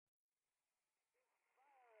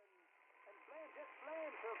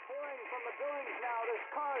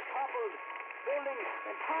building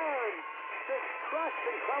entire just crushed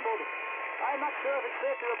and crumbled. I'm not sure if it's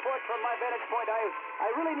safe to report from my vantage point. I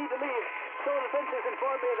really need to leave. So the fences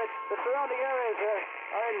inform me that the surrounding areas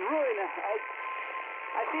are in ruin.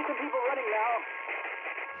 I see some people running now.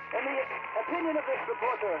 In the opinion of this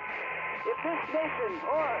reporter, if this nation,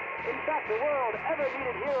 or in fact the world, ever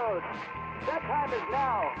needed heroes, that time is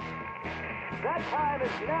now. That time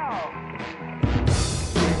is now.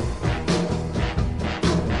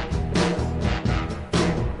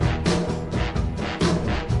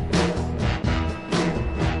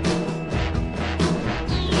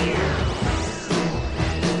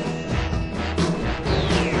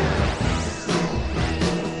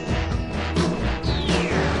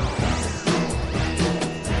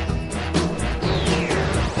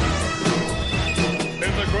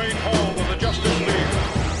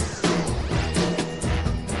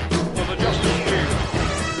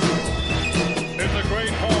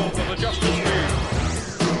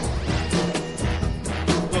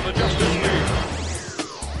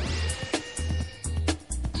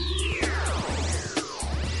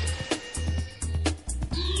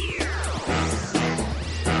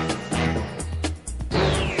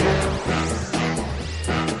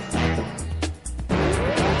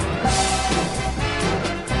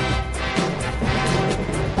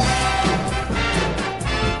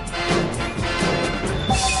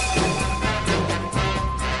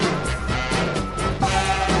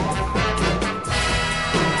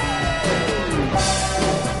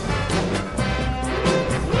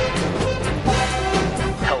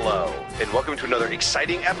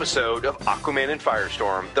 Exciting episode of Aquaman and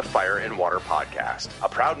Firestorm, the Fire and Water Podcast, a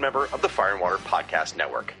proud member of the Fire and Water Podcast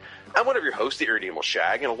Network. I'm one of your hosts, the Irredeemable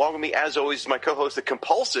Shag, and along with me, as always, is my co-host, the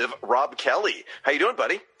compulsive Rob Kelly. How you doing,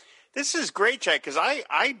 buddy? This is great, Shag, because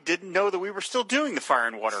I didn't know that we were still doing the Fire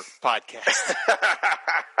and Water Podcast.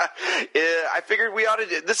 I figured we ought to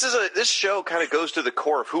do this show kind of goes to the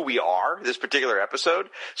core of who we are, this particular episode.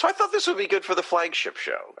 So I thought this would be good for the flagship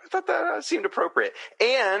show. I thought that seemed appropriate.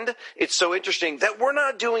 And it's so interesting that we're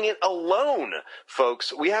not doing it alone,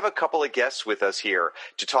 folks. We have a couple of guests with us here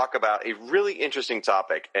to talk about a really interesting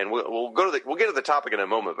topic. And we'll get to the topic in a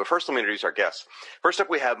moment. But first, let me introduce our guests. First up,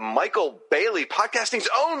 we have Michael Bailey, podcasting's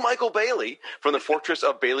own Michael Bailey from the Fortress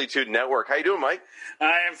of Baileytude Network. How you doing, Mike?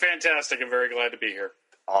 I am fantastic. I'm very glad to be here.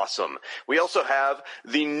 Awesome. We also have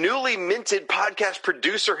the newly minted podcast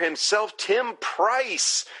producer himself, Tim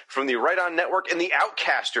Price, from the Right On Network and the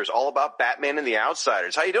Outcasters, all about Batman and the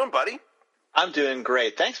Outsiders. How you doing, buddy? I'm doing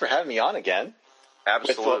great. Thanks for having me on again.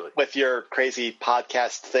 Absolutely. With your crazy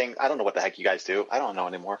podcast thing. I don't know what the heck you guys do. I don't know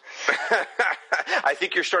anymore. I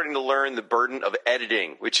think you're starting to learn the burden of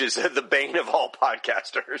editing, which is the bane of all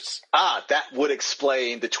podcasters. That would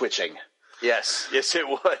explain the twitching. Yes, it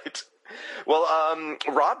would. Well,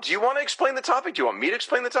 Rob, do you want to explain the topic? Do you want me to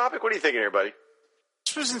explain the topic? What are you thinking here, buddy?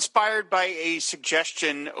 This was inspired by a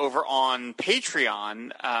suggestion over on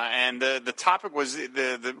Patreon, and the topic was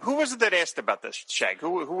who was it that asked about this, Shag?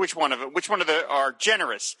 Which one of our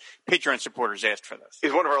generous Patreon supporters asked for this?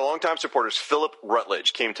 He's one of our longtime supporters, Philip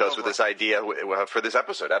Rutledge, came to us with this idea for this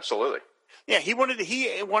episode. Absolutely. Yeah, he wanted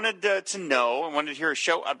to know and wanted to hear a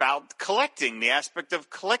show about collecting, the aspect of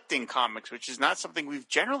collecting comics, which is not something we've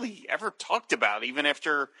generally ever talked about, even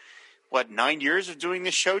after 9 years of doing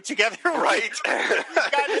this show together, right? We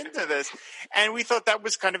got into this, and we thought that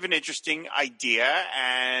was kind of an interesting idea,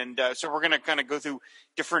 and so we're going to kind of go through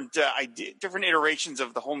different iterations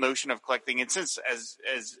of the whole notion of collecting. And since, as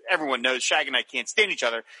everyone knows, Shag and I can't stand each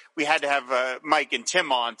other, we had to have Mike and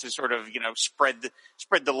Tim on to sort of spread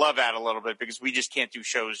the love out a little bit, because we just can't do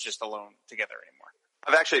shows just alone together anymore.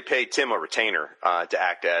 I've actually paid Tim a retainer to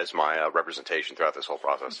act as my representation throughout this whole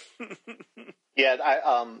process. Yeah,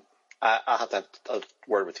 I'll have to have a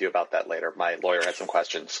word with you about that later. My lawyer had some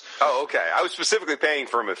questions. Oh, okay. I was specifically paying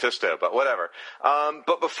for Mephisto, but whatever.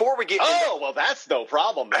 But before we get well, that's no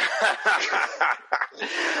problem. But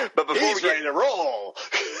before He's ready to roll.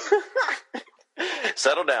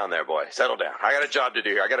 Settle down there, boy. Settle down. I got a job to do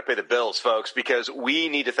here. I got to pay the bills, folks, because we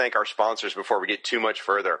need to thank our sponsors before we get too much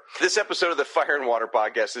further. This episode of the Fire and Water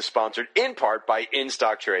Podcast is sponsored in part by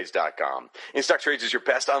InStockTrades.com. InStockTrades is your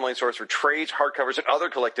best online source for trades, hardcovers, and other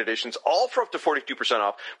collected editions, all for up to 42%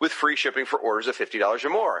 off with free shipping for orders of $50 or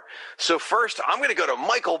more. So first, I'm going to go to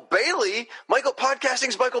Michael Bailey.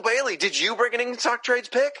 Podcasting's Michael Bailey. Did you bring an InStockTrades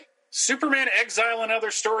pick? Superman Exile and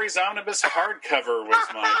Other Stories Omnibus hardcover was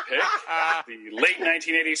my pick. The late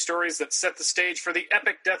 1980s stories that set the stage for the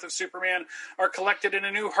epic death of Superman are collected in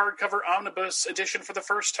a new hardcover omnibus edition for the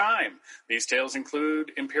first time. These tales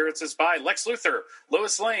include appearances by Lex Luthor,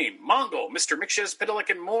 Lois Lane, Mongol, Mr. Mxyzptlk,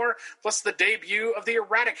 and more, plus the debut of the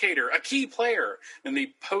Eradicator, a key player in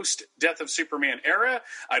the post-Death of Superman era.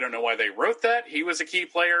 I don't know why they wrote that. He was a key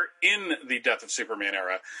player in the Death of Superman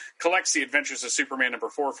era. Collects the Adventures of Superman number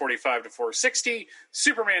 445 to 460,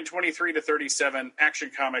 Superman 23 to 37,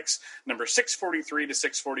 Action Comics number 643 to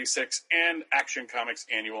 646, and Action Comics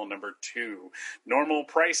Annual number 2. Normal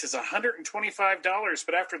price is $125,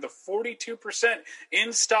 but after the 42%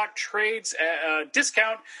 in-stock trades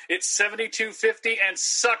discount, it's $72.50, and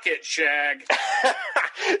suck it, Shag.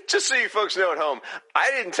 Just so you folks know at home,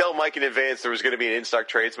 I didn't tell Mike in advance there was going to be an in-stock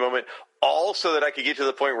trades moment, all so that I could get to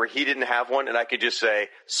the point where he didn't have one, and I could just say,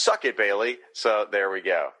 suck it, Bailey. So there we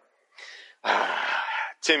go.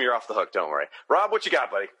 Tim, you're off the hook. Don't worry. Rob, what you got,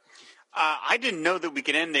 buddy? I didn't know that we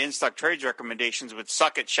could end the in-stock trades recommendations with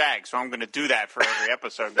suck at Shag, so I'm going to do that for every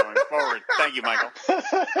episode going forward. Thank you, Michael.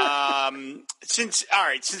 Since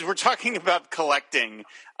we're talking about collecting,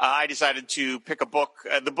 I decided to pick a book,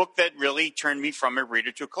 the book that really turned me from a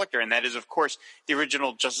reader to a collector, and that is, of course, the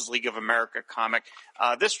original Justice League of America comic.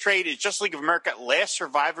 This trade is Justice League of America, Last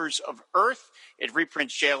Survivors of Earth. It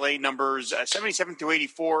reprints JLA numbers 77 through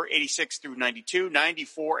 84, 86 through 92,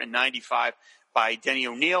 94, and 95 by Denny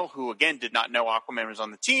O'Neil, who, again, did not know Aquaman was on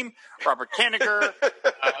the team, Robert Kanigher,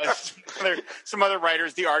 some other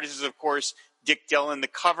writers. The artist is, of course, Dick Dillon. The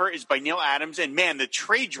cover is by Neil Adams, and, man, the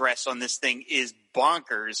trade dress on this thing is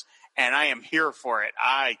bonkers, and I am here for it.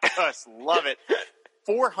 I just love it.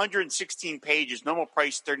 416 pages, normal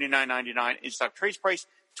price $39.99, in-stock trades price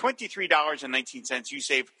 $23.19. You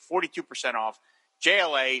save 42% off.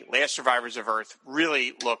 JLA, Last Survivors of Earth,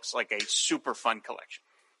 really looks like a super fun collection.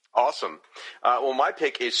 Awesome. Well, my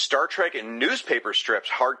pick is Star Trek Newspaper Strips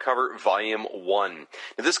Hardcover Volume 1.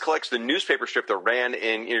 Now, this collects the newspaper strip that ran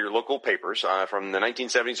in your local papers from the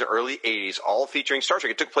 1970s to early 80s, all featuring Star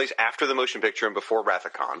Trek. It took place after the motion picture and before Wrath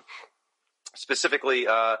of Khan. Specifically,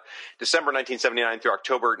 December 1979 through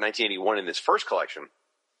October 1981 in this first collection.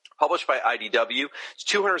 Published by IDW. It's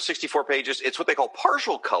 264 pages. It's what they call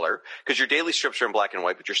partial color, because your daily strips are in black and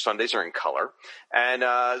white, but your Sundays are in color. And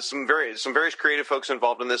some various creative folks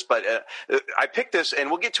involved in this. But I picked this,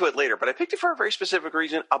 and we'll get to it later, but I picked it for a very specific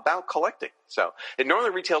reason about collecting. So it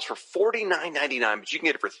normally retails for $49.99, but you can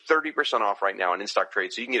get it for 30% off right now on in-stock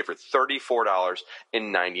trade. So you can get it for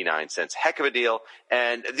 $34.99. Heck of a deal.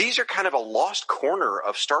 And these are kind of a lost corner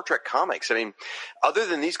of Star Trek comics. I mean, other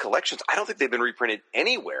than these collections, I don't think they've been reprinted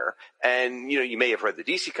anywhere. And, you may have read the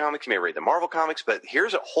DC comics, you may have read the Marvel comics, but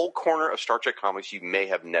here's a whole corner of Star Trek comics you may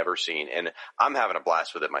have never seen. And I'm having a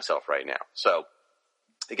blast with it myself right now. So,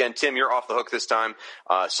 again, Tim, you're off the hook this time.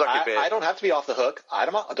 Suck it, babe. I don't have to be off the hook. I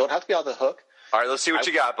don't have to be off the hook. All right, let's see what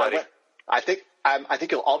you got, buddy. I think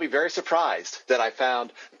you'll all be very surprised that I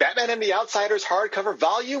found Batman and the Outsiders hardcover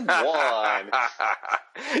Volume 1.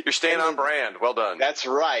 You're staying on brand. Well done. That's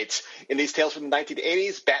right. In these tales from the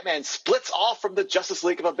 1980s, Batman splits off from the Justice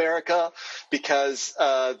League of America because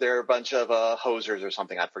they're a bunch of hosers or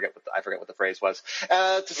something. I forget what the phrase was.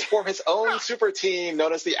 To form his own super team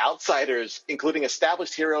known as the Outsiders, including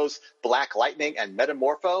established heroes Black Lightning and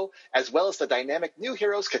Metamorpho, as well as the dynamic new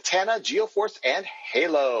heroes Katana, Geoforce, and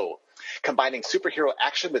Halo. Combining superhero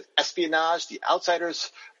action with espionage, the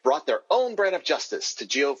Outsiders brought their own brand of justice to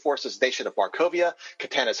Geoforce's nation of Markovia,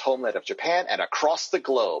 Katana's homeland of Japan, and across the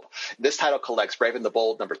globe. This title collects Brave the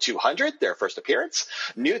Bold number 200, their first appearance,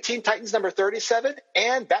 New Teen Titans number 37,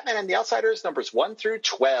 and Batman and the Outsiders numbers 1 through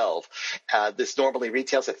 12. This normally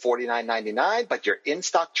retails at $49.99, but your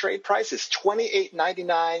in-stock trade price is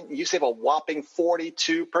 $28.99. You save a whopping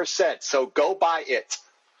 42%, so go buy it.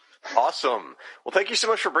 Awesome. Well, thank you so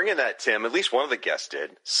much for bringing that, Tim. At least one of the guests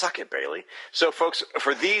did. Suck it, Bailey. So, folks,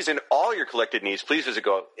 for these and all your collected needs, please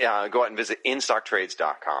go out and visit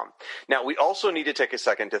InStockTrades.com. Now, we also need to take a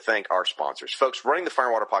second to thank our sponsors. Folks, running the Fire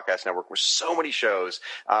and Water Podcast Network with so many shows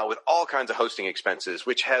with all kinds of hosting expenses,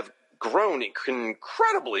 which have grown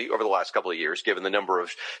incredibly over the last couple of years, given the number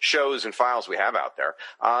of shows and files we have out there.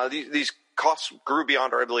 These costs grew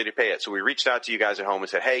beyond our ability to pay it. So we reached out to you guys at home and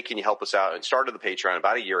said, hey, can you help us out? And started the Patreon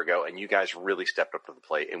about a year ago, and you guys really stepped up to the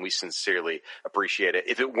plate, and we sincerely appreciate it.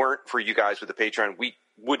 If it weren't for you guys with the Patreon, we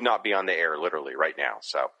would not be on the air literally right now.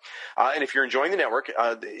 So, and if you're enjoying the network,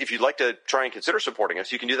 if you'd like to try and consider supporting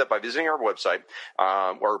us, you can do that by visiting our website,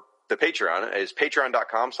 or the Patreon is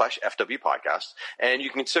patreon.com/FWpodcast, and you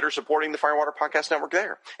can consider supporting the Fire and Water Podcast Network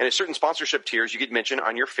there. And at certain sponsorship tiers, you get mentioned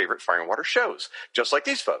on your favorite Fire and Water shows, just like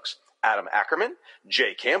these folks. Adam Ackerman,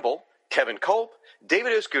 Jay Campbell, Kevin Culp,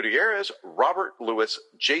 David S. Gutierrez, Robert Lewis,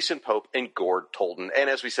 Jason Pope, and Gord Tolton. And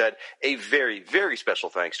as we said, a very, very special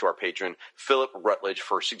thanks to our patron, Philip Rutledge,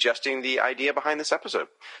 for suggesting the idea behind this episode.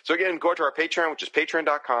 So again, go to our Patreon, which is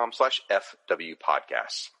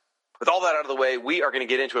patreon.com/FWPodcasts. With all that out of the way, we are going to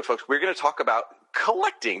get into it, folks. We're going to talk about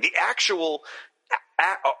collecting, the actual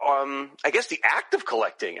I guess the act of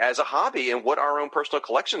collecting as a hobby and what our own personal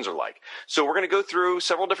collections are like. So we're going to go through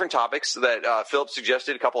several different topics that Philip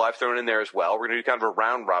suggested, a couple I've thrown in there as well. We're going to do kind of a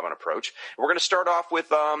round-robin approach. We're going to start off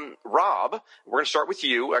with Rob. We're going to start with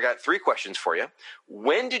you. I got 3 questions for you.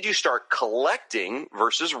 When did you start collecting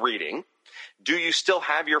versus reading? Do you still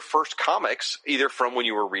have your first comics, either from when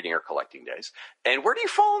you were reading or collecting days? And where do you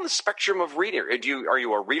fall on the spectrum of reading? Are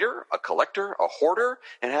you a reader, a collector, a hoarder?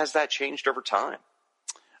 And has that changed over time?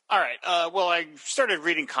 All right. Well, I started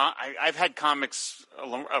reading. I've had comics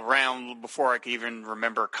around before I could even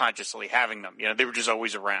remember consciously having them. They were just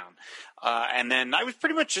always around. And then I was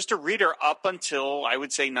pretty much just a reader up until I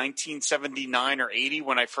would say 1979 or 80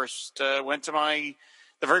 when I first went to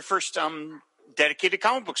the very first dedicated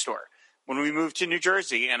comic book store when we moved to New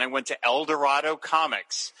Jersey, and I went to El Dorado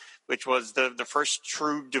Comics, which was the first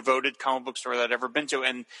true devoted comic book store that I'd ever been to,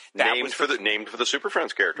 and that named for the Super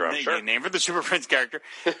Friends character. I'm sure. Named for the Super Friends character,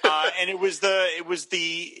 and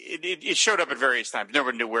it showed up at various times.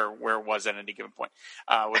 Nobody knew where it was at any given point.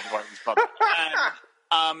 When it was public.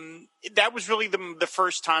 And, that was really the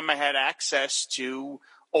first time I had access to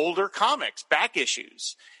older comics, back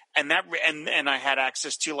issues. And I had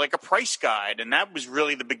access to like a price guide, and that was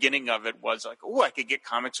really the beginning of it. Was like, I could get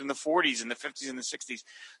comics in the 40s and the 50s and the 60s.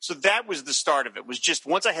 So that was the start of it. Was just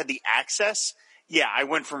once I had the access, I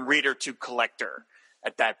went from reader to collector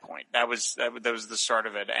at that point. That was the start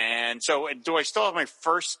of it. And so, do I still have my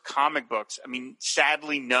first comic books? I mean,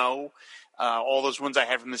 sadly, no. All those ones I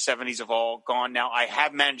had from the 70s have all gone now. I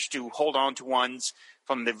have managed to hold on to ones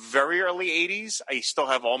from the very early 80s. I still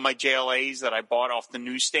have all my JLAs that I bought off the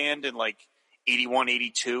newsstand in like 81,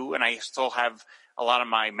 82, and I still have a lot of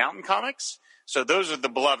my Mountain comics. So those are the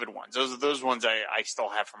beloved ones. Those ones I still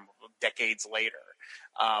have from decades later.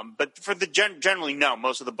 But for the generally, no,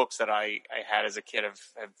 most of the books that I had as a kid have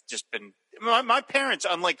just been my parents,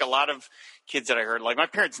 unlike a lot of kids that I heard, like my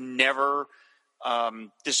parents never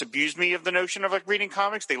disabused me of the notion of like reading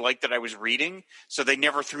comics. They liked that I was reading, so they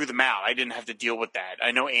never threw them out. I didn't have to deal with that. I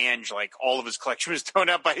know Ange, like all of his collection was thrown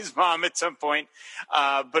out by his mom at some point.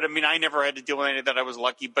 But I mean, I never had to deal with any of that. I was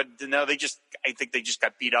lucky, but no, I think they just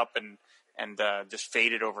got beat up and just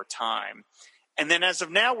faded over time. And then as of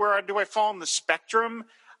now, where do I fall on the spectrum?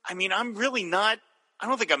 I mean, I'm really not, I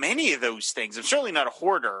don't think I'm any of those things. I'm certainly not a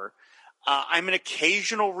hoarder. I'm an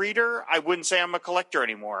occasional reader. I wouldn't say I'm a collector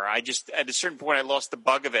anymore. I just, at a certain point, I lost the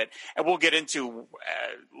bug of it. And we'll get into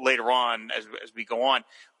later on as we go on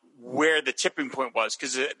where the tipping point was.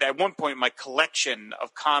 Because at one point, my collection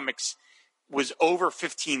of comics was over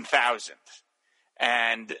 15,000.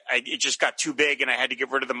 And it just got too big and I had to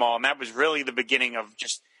get rid of them all. And that was really the beginning of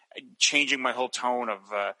just changing my whole tone of,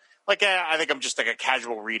 I think I'm just like a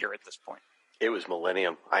casual reader at this point. It was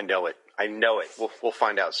Millennium. I know it. We'll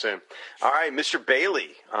find out soon. All right, Mr. Bailey,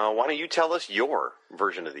 why don't you tell us your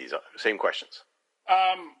version of these same questions?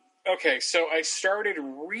 Okay, so I started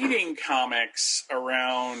reading comics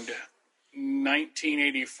around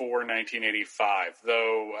 1984, 1985,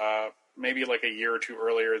 though maybe like a year or two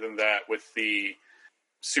earlier than that with the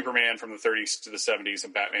Superman from the 30s to the 70s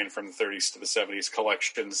and Batman from the 30s to the 70s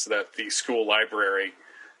collections that the school library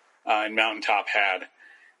in Mountaintop had.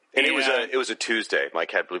 And it was a Tuesday.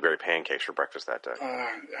 Mike had blueberry pancakes for breakfast that day.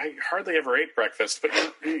 I hardly ever ate breakfast, but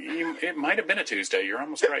it might have been a Tuesday. You're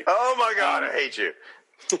almost right. Oh, my God, I hate you.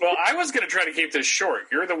 Well, I was going to try to keep this short.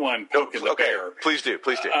 You're the one poking the bear. Please do.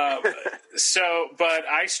 But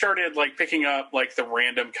I started like picking up like the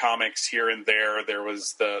random comics here and there. There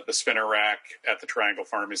was the spinner rack at the Triangle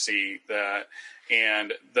Pharmacy,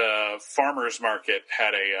 and the farmers market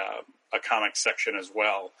had a comic section as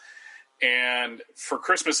well. And for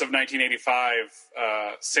Christmas of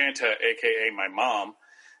 1985, Santa, a.k.a. my mom,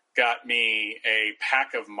 got me a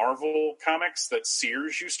pack of Marvel comics that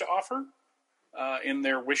Sears used to offer in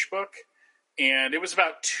their wish book. And it was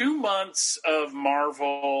about 2 months of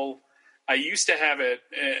Marvel. I used to have it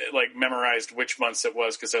memorized which months it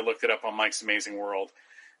was because I looked it up on Mike's Amazing World.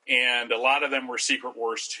 And a lot of them were Secret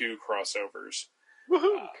Wars 2 crossovers.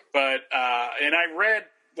 Woohoo! And I read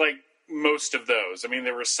most of those. I mean,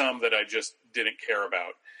 there were some that I just didn't care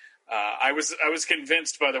about. I was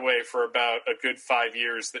convinced, by the way, for about a good 5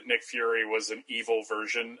 years that Nick Fury was an evil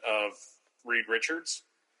version of Reed Richards.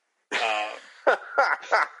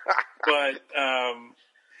 But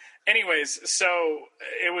Anyways, so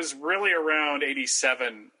it was really around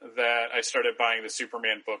 87 that I started buying the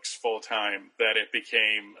Superman books full time, that it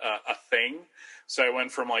became a thing. So I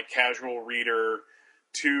went from like casual reader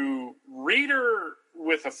to reader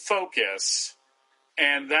with a focus,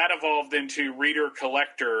 and that evolved into reader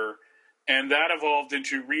collector, and that evolved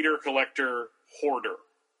into reader collector hoarder.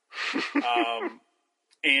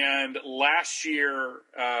 And last year,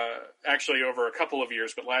 actually over a couple of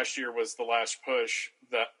years, but last year was the last push,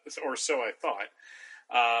 or so I thought,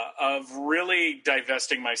 of really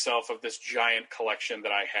divesting myself of this giant collection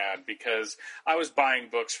that I had, because I was buying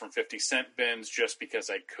books from 50-cent bins just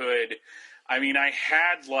because I could. I mean, I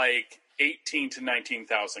had like 18 to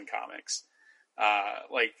 19,000 comics,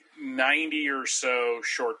 like 90 or so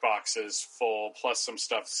short boxes full, plus some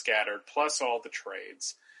stuff scattered, plus all the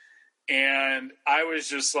trades. And I was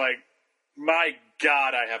just like, my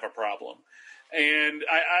God, I have a problem. And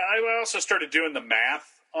I also started doing the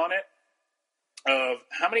math on it of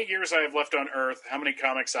how many years I have left on Earth, how many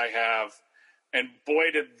comics I have, and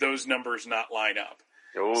boy, did those numbers not line up.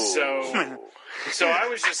 Ooh. So I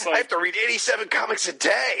was just like, I have to read 87 comics a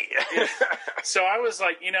day. So I was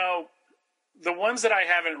like, the ones that I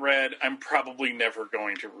haven't read, I'm probably never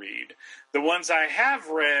going to read. The ones I have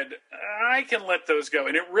read, I can let those go.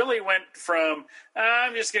 And it really went from,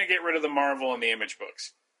 I'm just going to get rid of the Marvel and the Image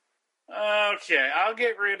books. Okay, I'll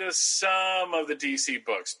get rid of some of the DC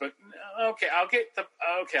books. But,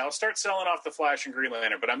 I'll start selling off the Flash and Green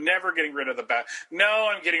Lantern. But I'm never getting rid of the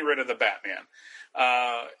No, I'm getting rid of the Batman.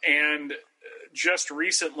 And just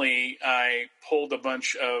recently, I pulled a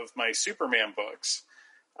bunch of my Superman books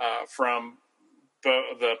from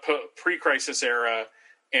the pre-crisis era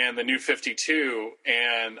and the New 52,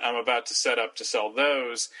 and I'm about to set up to sell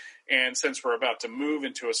those. And since we're about to move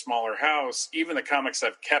into a smaller house, even the comics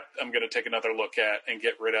I've kept, I'm going to take another look at and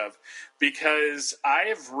get rid of, because I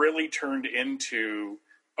have really turned into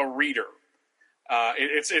a reader.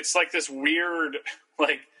 It's like this weird,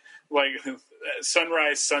 like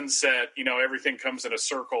sunrise, sunset, everything comes in a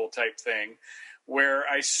circle type thing, where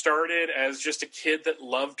I started as just a kid that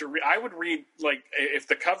loved to read. I would read, like, if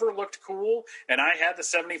the cover looked cool and I had the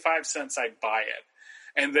 75 cents, I'd buy it.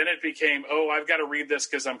 And then it became, I've got to read this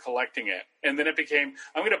because I'm collecting it. And then it became,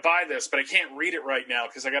 I'm going to buy this, but I can't read it right now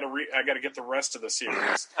because I got to get the rest of the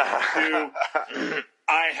series. I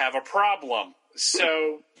have a problem.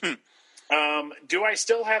 So, do I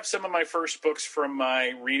still have some of my first books from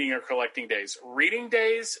my reading or collecting days? Reading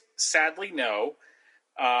days, sadly, no.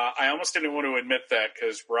 I almost didn't want to admit that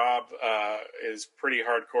because Rob is pretty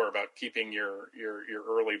hardcore about keeping your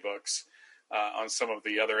early books on some of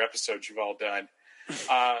the other episodes you've all done.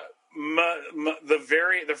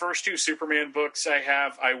 The first two Superman books I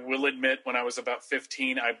have, I will admit, when I was about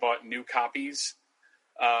 15, I bought new copies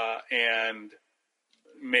and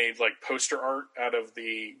made like poster art out of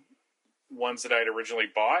the ones that I'd originally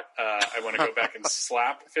bought. I want to go back and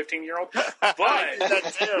slap a 15-year-old,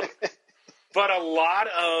 but a lot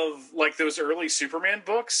of like those early Superman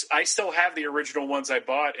books, I still have the original ones I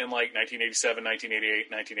bought in like 1987,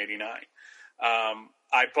 1988, 1989.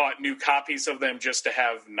 I bought new copies of them just to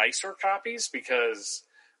have nicer copies because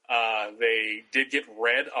they did get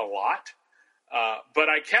read a lot. But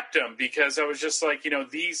I kept them because I was just like,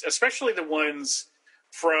 these, especially the ones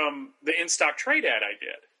from the in-stock trade ad I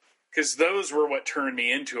did, because those were what turned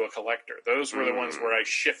me into a collector. Those were the ones where I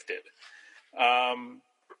shifted.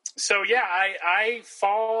 So yeah, I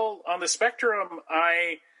fall on the spectrum.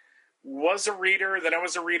 I was a reader, then I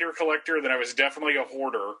was a reader collector, then I was definitely a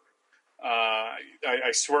hoarder.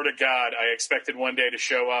 I swear to God, I expected one day to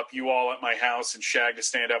show up, you all at my house, and Shag to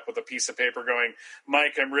stand up with a piece of paper going,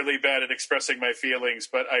 Mike, I'm really bad at expressing my feelings,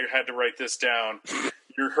 but I had to write this down.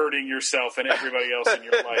 You're hurting yourself and everybody else in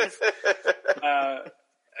your life.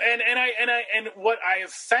 And what I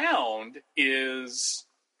have found is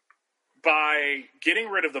by getting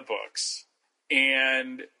rid of the books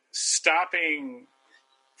and stopping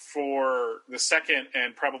for the second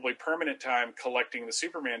and probably permanent time collecting the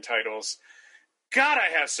Superman titles, God, I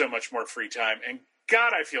have so much more free time, and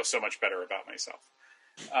God, I feel so much better about myself.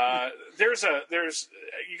 There's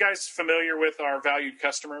you guys familiar with our valued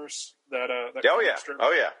customers? Oh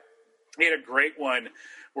yeah. He had a great one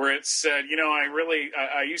where it said,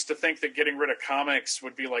 I used to think that getting rid of comics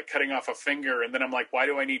would be like cutting off a finger, and then I'm like, why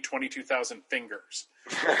do I need 22,000 fingers?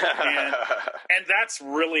 and that's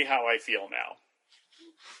really how I feel now.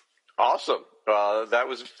 Awesome. That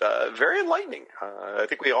was very enlightening. I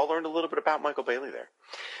think we all learned a little bit about Michael Bailey there.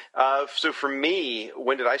 So for me,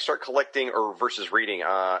 when did I start collecting versus reading?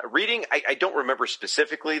 Reading, I don't remember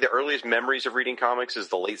specifically. The earliest memories of reading comics is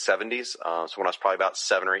the late 70s. So when I was probably about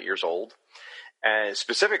 7 or 8 years old. And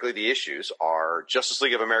specifically, the issues are Justice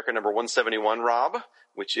League of America number 171, Rob,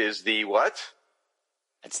 which is the what?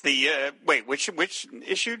 It's the wait, which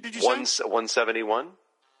issue did you say? 171.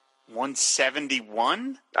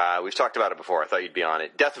 171? We've talked about it before. I thought you'd be on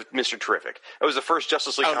it. Death of Mr. Terrific. It was the first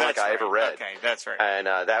Justice League comic I ever read. Okay, that's right. And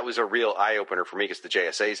that was a real eye-opener for me because the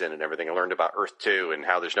JSA's in and everything. I learned about Earth 2 and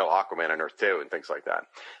how there's no Aquaman on Earth 2 and things like that.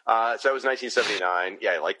 So that was 1979.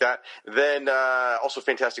 Yeah, I like that. Then also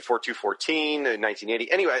Fantastic Four 214 in 1980.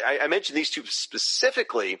 Anyway, I mentioned these two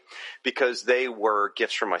specifically because they were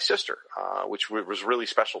gifts from my sister, which was really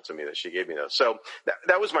special to me that she gave me those. So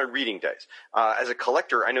that was my reading days. As a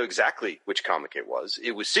collector, I know exactly which comic it was.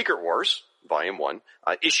 It was Secret Wars, Volume 1,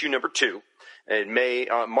 issue number 2. In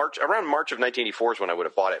around March of 1984 is when I would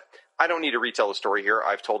have bought it. I don't need to retell the story here.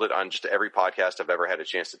 I've told it on just every podcast I've ever had a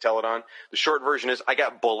chance to tell it on. The short version is I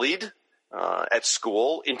got bullied at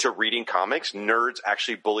school into reading comics. Nerds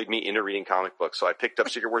actually bullied me into reading comic books, so I picked up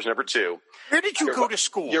Secret Wars number 2. Where did you go to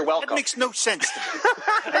school? You're welcome. That makes no sense to me.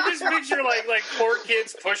 I just picture like poor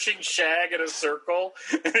kids pushing Shag in a circle,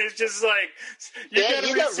 and it's just like you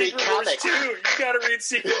gotta read Secret Wars 2. You gotta read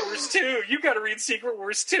Secret Wars 2. You gotta read Secret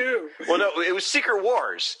Wars 2. Well, no, it was Secret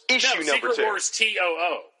Wars issue number 2. Secret Wars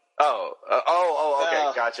TOO.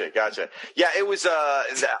 Okay, gotcha. Yeah, it was.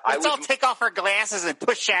 Let's all take off our glasses and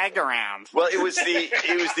push Shag around. Well, it was the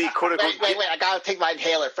quote unquote. Wait! I gotta take my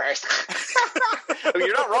inhaler first. I mean,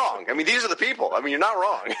 you're not wrong. I mean, these are the people. I mean, you're not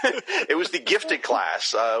wrong. It was the gifted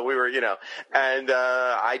class. We were, and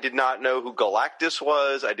I did not know who Galactus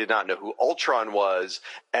was. I did not know who Ultron was,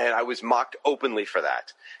 and I was mocked openly for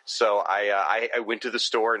that. So I went to the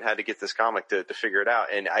store and had to get this comic to figure it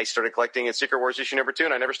out, and I started collecting in Secret Wars issue number 2,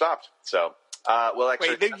 and I never stopped. So,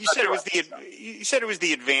 actually, wait, you said it was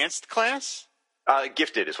the advanced class.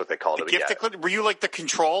 Gifted is what they called it. Gifted. Yeah. Were you like the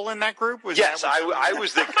control in that group? Yes, I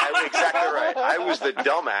was exactly right. I was the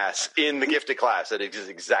dumbass in the gifted class. That is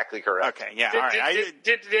exactly correct. Okay, yeah, all right.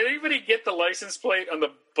 Did anybody get the license plate on the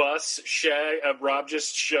bus? Shag, Rob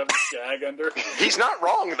just shoved Shag under. He's not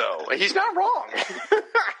wrong, though. He's not wrong.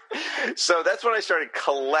 So that's when I started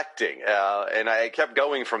collecting, and I kept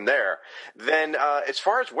going from there. Then, as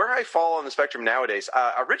far as where I fall on the spectrum nowadays,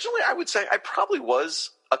 originally I would say I probably was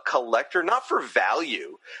a collector, not for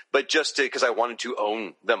value, but just because I wanted to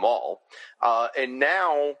own them all. And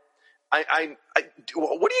now,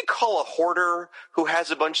 what do you call a hoarder who has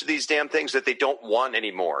a bunch of these damn things that they don't want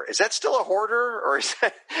anymore? Is that still a hoarder, or is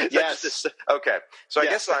that yes? Just okay, so I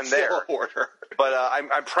guess I'm there. Still a hoarder. But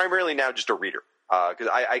I'm primarily now just a reader. Because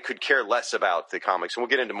I could care less about the comics, and we'll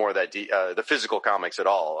get into more of that, the physical comics at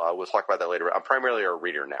all. We'll talk about that later. I'm primarily a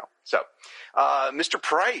reader now. So, Mr.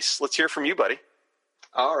 Price, let's hear from you, buddy.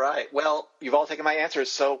 All right. Well, you've all taken my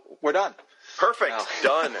answers, so we're done. Perfect.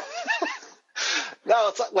 Done. No,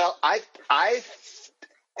 it's well, I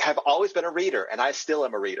have always been a reader, and I still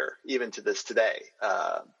am a reader, even to this today.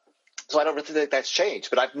 So I don't really think that's changed,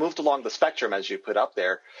 but I've moved along the spectrum, as you put up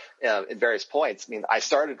there, in various points. I mean, I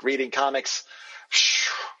started reading comics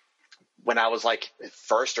when I was like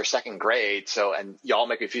first or second grade. So, and y'all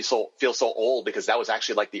make me feel so old because that was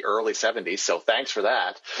actually like the early 70s. So thanks for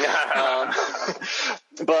that.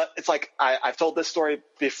 But it's like, I've told this story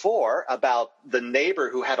before about the neighbor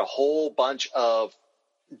who had a whole bunch of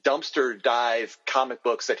dumpster dive comic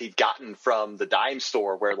books that he'd gotten from the dime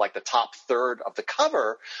store, where like the top third of the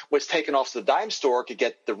cover was taken off to the dime store to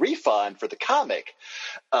get the refund for the comic.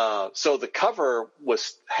 So the cover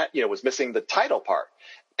was missing the title part.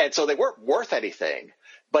 And so they weren't worth anything,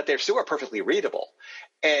 but they still were perfectly readable.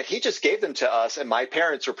 And he just gave them to us, and my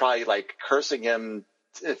parents were probably like cursing him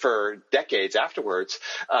for decades afterwards.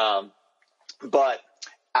 But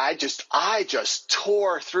I just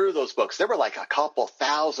tore through those books. There were like a couple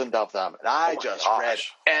thousand of them, and I read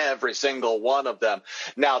every single one of them.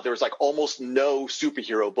 Now, there was like almost no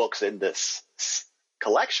superhero books in this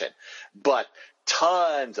collection, but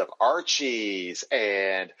tons of Archies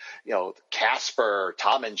and, Casper,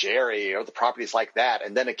 Tom and Jerry, or the properties like that.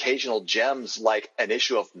 And then occasional gems like an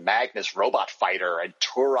issue of Magnus Robot Fighter and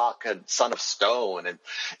Turok and Son of Stone, and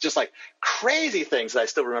just like crazy things that I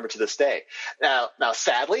still remember to this day. Now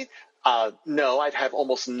sadly, no, I have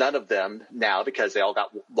almost none of them now because they all got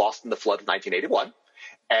lost in the flood of 1981.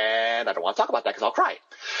 And I don't want to talk about that because I'll cry.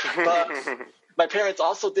 But my parents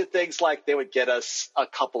also did things like they would get us a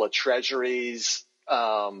couple of treasuries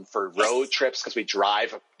for road trips because we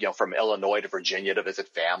drive, from Illinois to Virginia to visit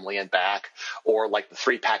family and back, or like the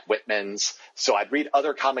 3-pack Whitmans. So I'd read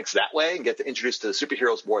other comics that way and get introduced to the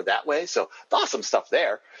superheroes more that way. So awesome stuff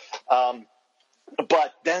there.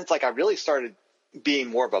 But then it's like I really started being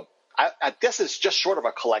more of I guess it's just short of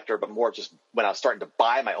a collector, but more just when I was starting to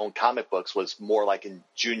buy my own comic books was more like in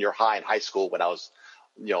junior high and high school when I was,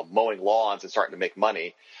 mowing lawns and starting to make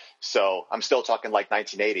money. So I'm still talking like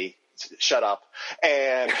 1980. Shut up.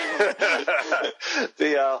 And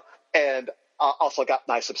and I also got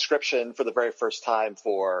my subscription for the very first time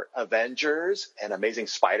for Avengers and Amazing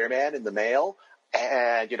Spider-Man in the mail.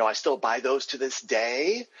 And, I still buy those to this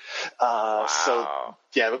day. Wow. So,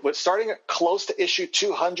 yeah, but starting close to issue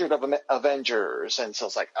 200 of Avengers. And so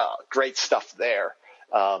it's like, great stuff there.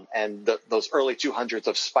 And those early 200s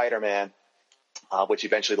of Spider-Man, which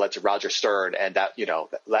eventually led to Roger Stern. And that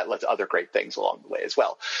led to other great things along the way as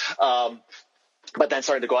well. But then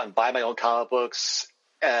starting to go out and buy my own comic books.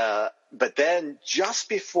 But then just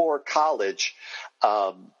before college,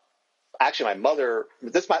 actually my mother,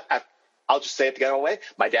 I'll just say it to get away.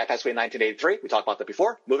 My dad passed away in 1983. We talked about that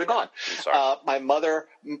before. Moving on. My mother,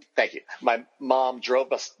 thank you. My mom drove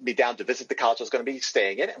me down to visit the college I was going to be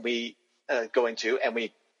staying in, and we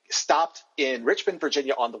stopped in Richmond,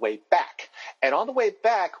 Virginia on the way back. And on the way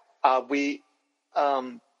back, I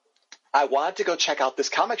wanted to go check out this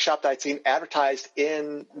comic shop that I'd seen advertised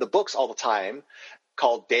in the books all the time,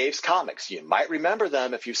 called Dave's Comics. You might remember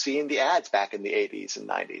them if you've seen the ads back in the 80s and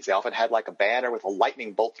 90s. They often had like a banner with a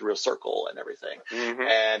lightning bolt through a circle and everything. Mm-hmm.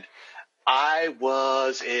 And I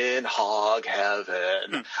was in hog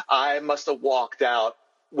heaven. I must have walked out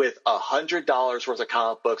with $100 worth of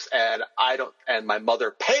comic books, and my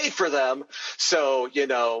mother paid for them. So,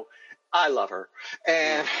 I love her.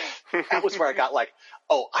 And that was where I got I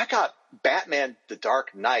got Batman The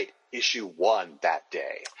Dark Knight issue 1 that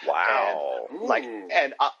day. Wow.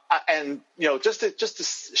 And just to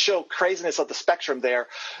show craziness of the spectrum there,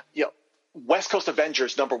 West Coast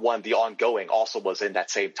Avengers #1, the ongoing, also was in that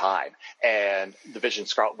same time, and the Vision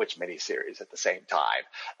Scarlet Witch miniseries at the same time.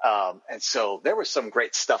 And so there was some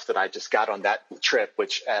great stuff that I just got on that trip,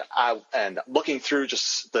 and looking through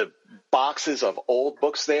just the boxes of old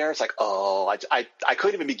books there, it's like, I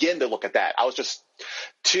couldn't even begin to look at that. I was just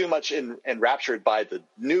too much enraptured by the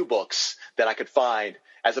new books that I could find,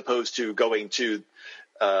 as opposed to going to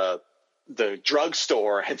the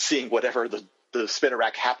drugstore and seeing whatever the spinner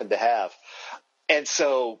rack happened to have. And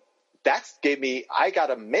so that gave me, I got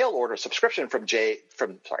a mail order subscription from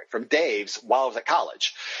Dave's while I was at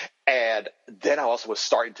college. And then I also was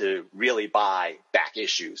starting to really buy back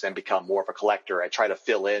issues and become more of a collector. I try to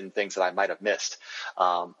fill in things that I might have missed.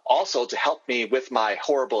 Also, to help me with my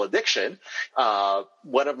horrible addiction,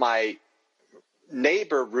 one of my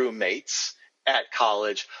neighbor roommates at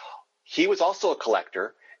college, he was also a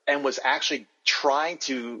collector and was actually trying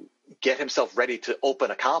to get himself ready to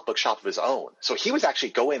open a comic book shop of his own. So he was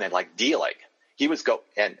actually going and dealing. He was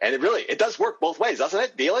and it does work both ways, doesn't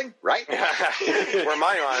it? Dealing, right? Where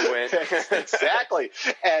my mind went. Exactly.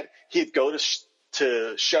 And he'd go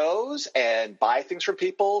to shows and buy things from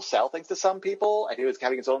people, sell things to some people, and he was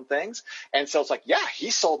having his own things. And so it's like, yeah, he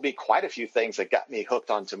sold me quite a few things that got me hooked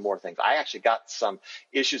onto more things. I actually got some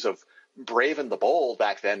issues of Brave and the Bold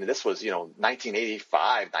back then, and this was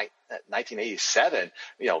 1985, 1987.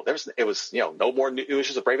 It was no more new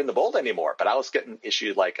issues of Brave and the Bold anymore. But I was getting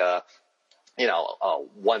issued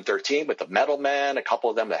 113 with the Metal Men, a couple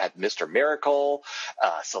of them that had Mr. Miracle.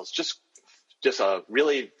 So it's just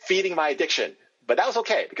really feeding my addiction. But that was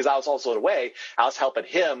okay, because I was also, in a way, I was helping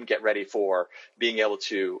him get ready for being able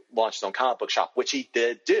to launch his own comic book shop, which he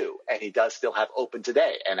did do, and he does still have open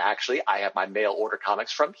today. And actually, I have my mail order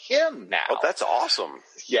comics from him now. Oh, that's awesome.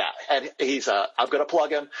 Yeah, and he's I'm going to plug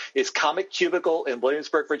him. It's Comic Cubicle in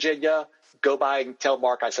Williamsburg, Virginia. Go by and tell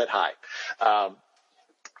Mark I said hi.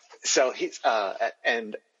 So he's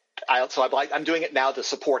I'm doing it now to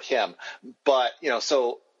support him, but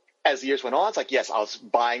so. As the years went on, it's like, yes, I was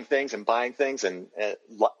buying things and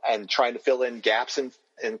trying to fill in gaps in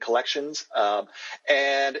collections.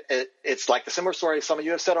 And it's like the similar story some of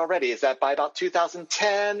you have said already, is that by about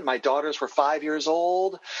 2010, my daughters were 5 years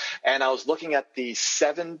old, and I was looking at the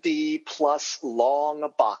 70-plus long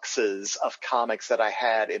boxes of comics that I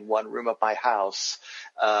had in one room of my house,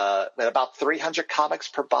 at about 300 comics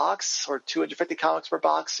per box or 250 comics per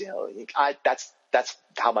box. That's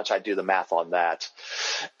how much I do the math on that.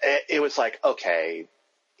 It was like, okay,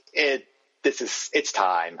 it's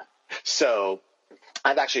time. So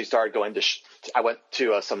I've actually started going to I went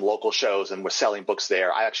to some local shows and was selling books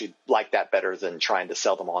there. I actually like that better than trying to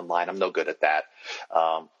sell them online. I'm no good at that.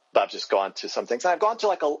 But I've just gone to some things. I've gone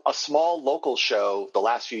to a small local show the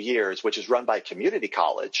last few years, which is run by a community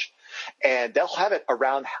college, and they'll have it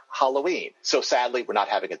around Halloween. So sadly, we're not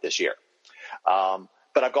having it this year.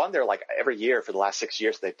 But I've gone there every year for the last 6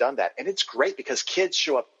 years. They've done that. And it's great because kids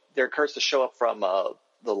show up. They're encouraged to show up from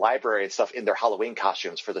the library and stuff in their Halloween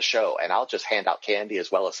costumes for the show, and I'll just hand out candy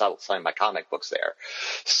as well as I'll sign my comic books there.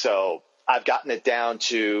 So I've gotten it down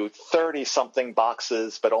to 30-something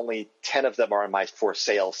boxes, but only 10 of them are in my for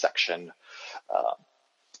sale section.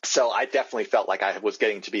 So I definitely felt like I was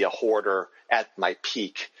getting to be a hoarder at my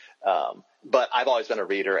peak. But I've always been a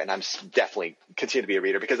reader, and I'm definitely continue to be a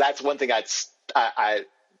reader, because that's one thing I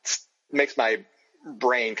makes my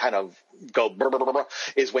brain kind of go brr, brr, brr, brr,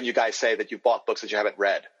 is when you guys say that you've bought books that you haven't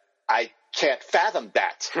read. I can't fathom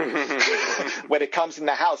that. When it comes in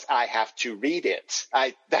the house, I have to read it.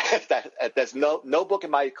 There's no book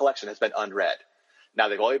in my collection has been unread. Now,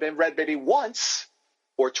 they've only been read maybe once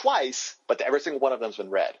or twice, but every single one of them has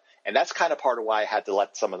been read. And that's kind of part of why I had to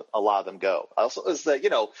let a lot of them go. Also, is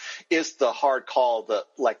the hard call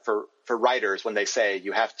for writers when they say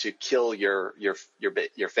you have to kill your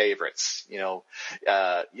favorites. You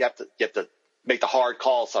have to make the hard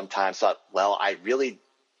call sometimes. So, well, I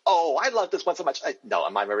love this one so much.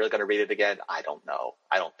 Am I really going to read it again? I don't know.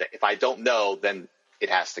 I don't think. If I don't know, then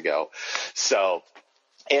it has to go. So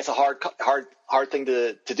it's a hard thing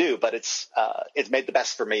to do, but it's made the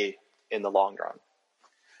best for me in the long run.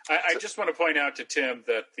 I just want to point out to Tim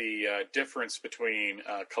that the difference between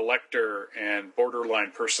collector and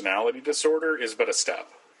borderline personality disorder is but a step.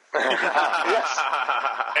 Yes.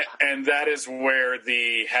 And that is where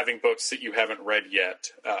the having books that you haven't read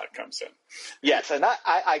yet comes in. Yes, and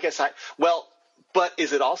I guess but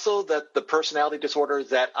is it also that the personality disorder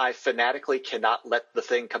that I fanatically cannot let the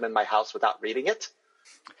thing come in my house without reading it?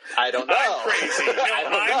 I don't know.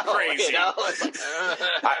 I'm crazy. I'm crazy.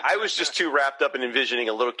 I was just too wrapped up in envisioning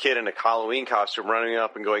a little kid in a Halloween costume running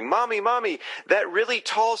up and going, Mommy, that really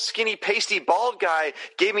tall, skinny, pasty, bald guy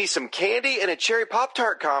gave me some candy and a cherry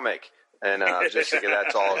Pop-Tart comic. And I was just thinking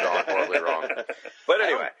that's all gone horribly wrong. But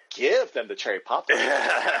anyway. Give them the cherry Pop-Tart.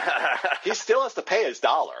 He still has to pay his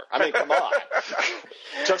 $1. I mean, come on.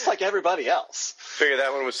 Just like everybody else. Figure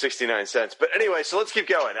that one was 69 cents. But anyway, so let's keep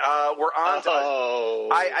going. We're on to...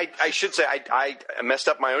 I should say, I messed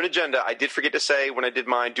up my own agenda. I did forget to say when I did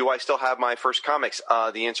mine, do I still have my first comics?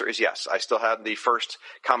 The answer is yes. I still have the first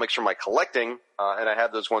comics from my collecting, and I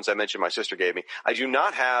have those ones I mentioned my sister gave me. I do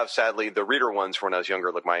not have, sadly, the reader ones from when I was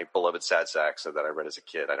younger, like my beloved Sad Sacks that I read as a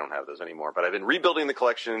kid. I don't have those anymore. But I've been rebuilding the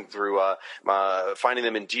collection through finding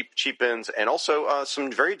them in cheap bins, and also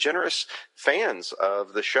some very generous fans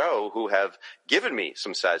of the show who have given me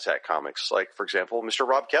some Sad Sack comics. Like, for example, Mr.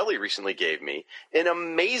 Rob Kelly recently gave me an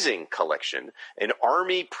amazing collection, an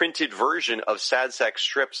army printed version of Sad Sack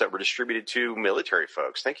strips that were distributed to military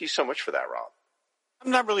folks. Thank you so much for that, Rob. I'm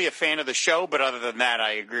not really a fan of the show, but other than that,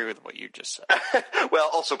 I agree with what you just said. Well,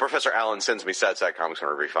 also, Professor Allen sends me Sad Sack comics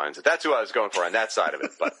whenever he finds it. That's who I was going for on that side of it.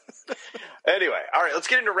 But anyway, all right, let's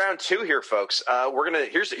get into round 2 here, folks.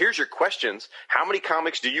 Here's your questions. How many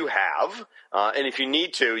comics do you have? And if you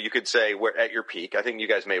need to, you could say we're at your peak. I think you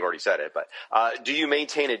guys may have already said it, but do you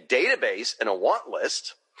maintain a database and a want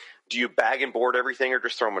list? Do you bag and board everything or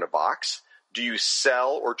just throw them in a box? Do you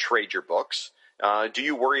sell or trade your books? Do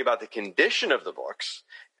you worry about the condition of the books?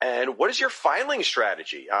 And what is your filing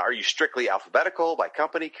strategy? Are you strictly alphabetical by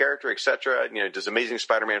company, character, etc.? Does Amazing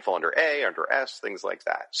Spider-Man fall under A, under S, things like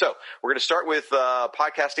that? So we're going to start with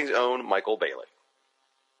podcasting's own Michael Bailey.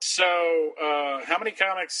 So how many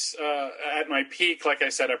comics at my peak? Like I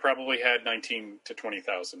said, I probably had 19 to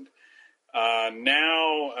 20,000.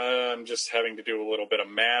 Now I'm just having to do a little bit of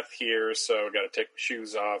math here, so I've got to take my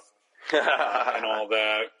shoes off and all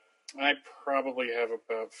that. I probably have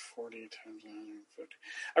about 40 times 150.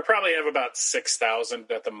 I probably have about 6,000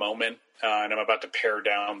 at the moment, and I'm about to pare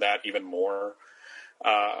down that even more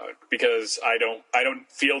because I don't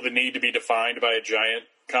feel the need to be defined by a giant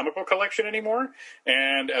comic book collection anymore.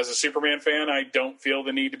 And as a Superman fan, I don't feel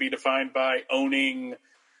the need to be defined by owning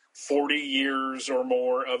 40 years or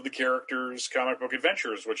more of the character's comic book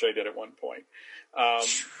adventures, which I did at one point.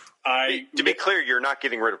 To be clear, you're not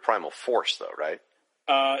getting rid of Primal Force, though, right?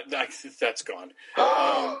 That's gone.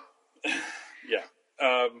 Yeah.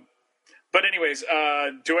 But anyways,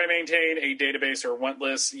 do I maintain a database or want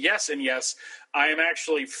list? Yes and yes. I am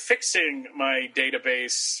actually fixing my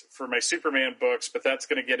database for my Superman books, but that's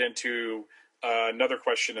going to get into another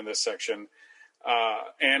question in this section.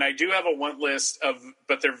 And I do have a want list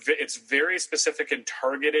but it's very specific and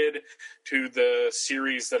targeted to the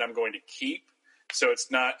series that I'm going to keep. So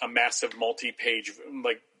it's not a massive multi-page,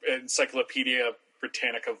 like Encyclopedia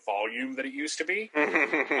Britannica volume that it used to be.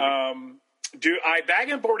 Do I bag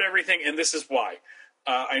and board everything? And this is why.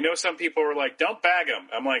 I know some people are like, "Don't bag them."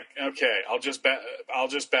 I'm like, "Okay, I'll just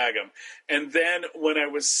bag them." And then when I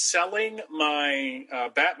was selling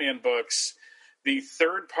my Batman books, the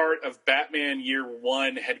third part of Batman Year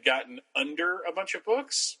One had gotten under a bunch of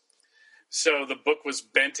books. So the book was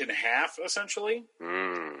bent in half, essentially.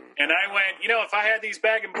 And I went, if I had these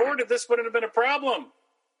bag and boarded, this wouldn't have been a problem.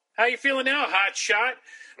 How you feeling now, hot shot?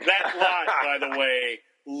 That lot, by the way,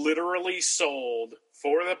 literally sold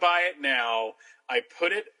for the buy it now. I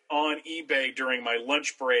put it on eBay during my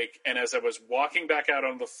lunch break, and as I was walking back out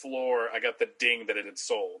on the floor, I got the ding that it had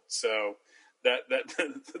sold. So that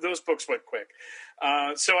those books went quick.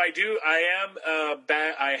 So I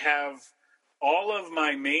have all of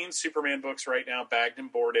my main Superman books right now bagged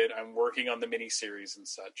and boarded. I'm working on the miniseries and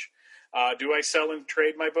such. Do I sell and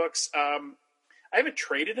trade my books? I haven't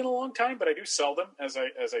traded in a long time, but I do sell them, as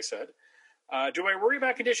I said. Do I worry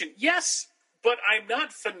about condition? Yes, but I'm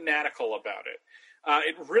not fanatical about it.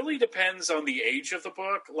 It really depends on the age of the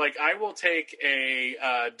book. Like, I will take a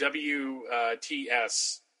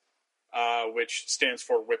WTS, which stands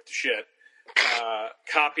for whipped to shit,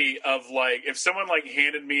 copy of, like, if someone like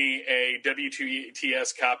handed me a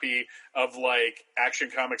WTS copy of like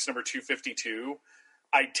Action Comics number 252,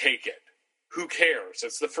 I'd take it. Who cares?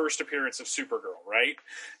 It's the first appearance of Supergirl, right?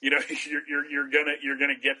 You're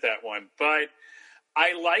gonna get that one. But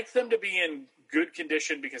I like them to be in good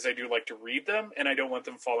condition because I do like to read them, and I don't want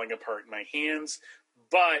them falling apart in my hands.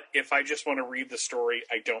 But if I just want to read the story,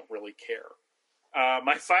 I don't really care.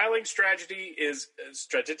 My filing strategy is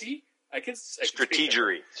strategery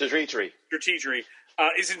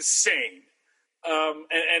is insane. And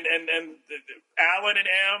Alan and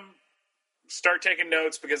M, start taking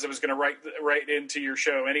notes because I was going to write into your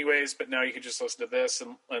show anyways, but now you can just listen to this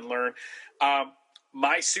and learn.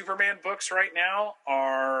 My Superman books right now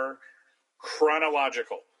are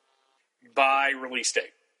chronological by release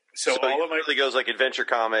date. So all of my really goes like Adventure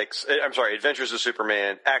Comics. I'm sorry, Adventures of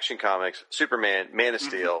Superman, Action Comics, Superman, Man of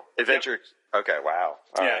Steel, Adventure. Yep. Okay, wow.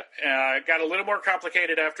 All right. It got a little more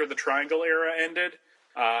complicated after the Triangle era ended.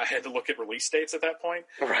 I had to look at release dates at that point.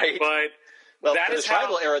 Right. But well, for the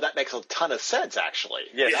Triangle era, that makes a ton of sense, actually.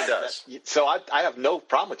 Yes, it does. So I have no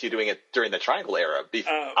problem with you doing it during the Triangle era.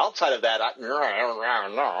 Outside of that, no. I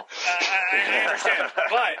understand.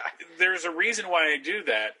 But there's a reason why I do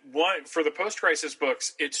that. One, for the post-crisis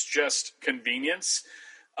books, it's just convenience.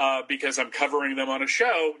 Because I'm covering them on a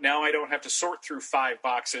show, now I don't have to sort through 5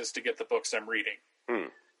 boxes to get the books I'm reading.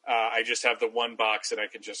 I just have the one box and I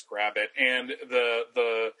can just grab it. And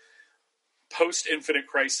the post-Infinite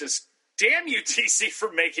Crisis, damn you, DC,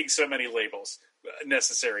 for making so many labels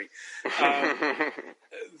necessary.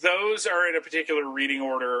 Those are in a particular reading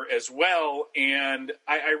order as well, and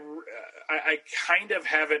I kind of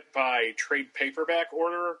have it by trade paperback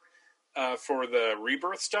order. For the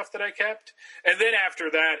Rebirth stuff that I kept. And then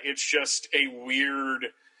after that, it's just a weird,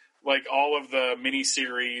 like, all of the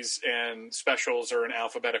miniseries and specials are in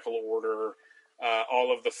alphabetical order.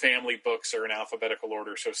 All of the family books are in alphabetical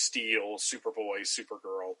order. So Steel, Superboy,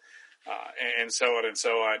 Supergirl, and so on and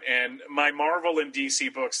so on. And my Marvel and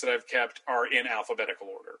DC books that I've kept are in alphabetical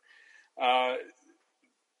order.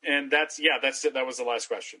 And that was the last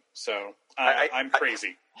question. So I'm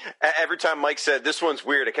crazy. Every time Mike said, this one's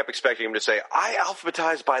weird, I kept expecting him to say, I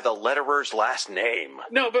alphabetized by the letterer's last name.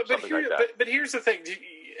 No, but here's the thing.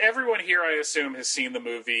 Everyone here, I assume, has seen the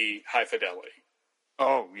movie High Fidelity.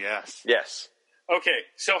 Oh, yes. Yes. Okay,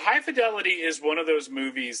 so High Fidelity is one of those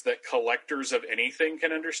movies that collectors of anything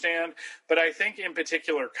can understand, but I think in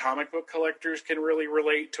particular comic book collectors can really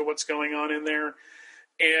relate to what's going on in there.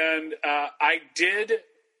 And I did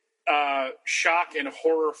shock and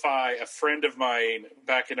horrify a friend of mine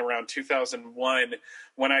back in around 2001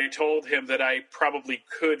 when I told him that I probably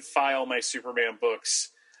could file my Superman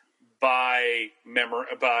books by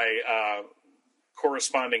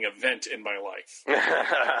corresponding event in my life.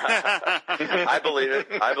 I believe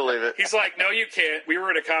it. He's like, no, you can't. We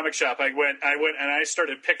were at a comic shop. I went and I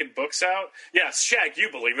started picking books out. Yes, Shag, you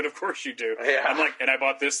believe it. Of course you do. Yeah. I'm like, and I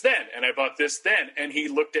bought this then, and I bought this then. And he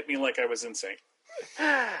looked at me like I was insane.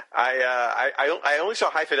 I only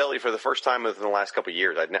saw High Fidelity for the first time within the last couple of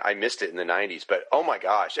years. I missed it in the 90s, but oh my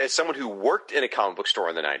gosh, as someone who worked in a comic book store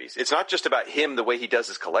in the 90s, it's not just about him, the way he does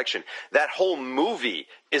his collection. That whole movie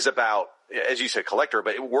is about, as you said, collector,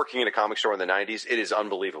 but working in a comic store in the 90s, it is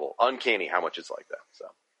unbelievable. Uncanny how much it's like that.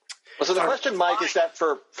 So the question, Mike, is that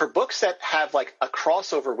for books that have like a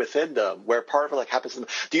crossover within them, where part of it like happens,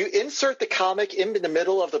 do you insert the comic in the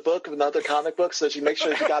middle of the book of another comic book so that you make sure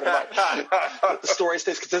that you got the story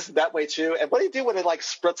stays consistent that way too? And what do you do when it like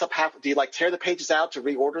splits up half? Do you like tear the pages out to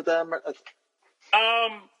reorder them?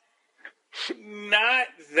 Not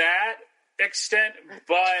that. extent,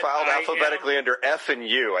 but filed alphabetically under F and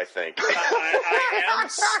U, I think. I am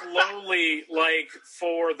slowly, like,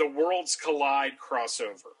 for the Worlds Collide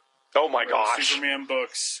crossover. Oh my gosh. Superman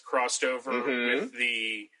books crossed over with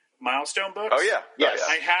the Milestone books. Oh, yeah. Yes.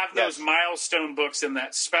 I have those Milestone books in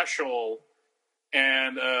that special,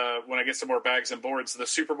 and when I get some more bags and boards, the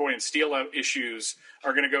Superboy and Steel issues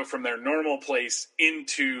are going to go from their normal place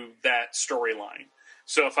into that storyline.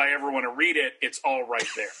 So if I ever want to read it, it's all right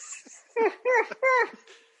there.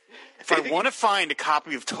 If I want to find a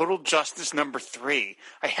copy of Total Justice #3,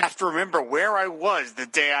 I have to remember where I was the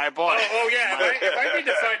day I bought it. Oh yeah. If I need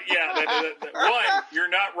to find, one, you're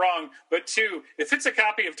not wrong. But two, if it's a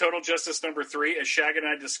copy of Total Justice #3, as Shag and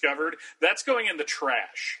I discovered, that's going in the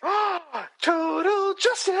trash. Total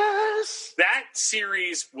Justice! That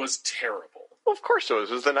series was terrible. Well, of course it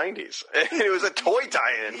was. It was the 90s. And it was a toy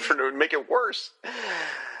tie-in to make it worse.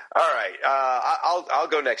 All right, I'll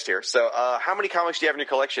go next here. So, how many comics do you have in your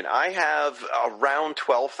collection? I have around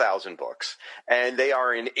 12,000 books, and they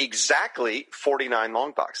are in exactly 49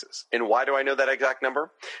 long boxes. And why do I know that exact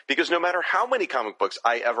number? Because no matter how many comic books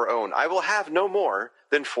I ever own, I will have no more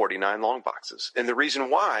than 49 long boxes. And the reason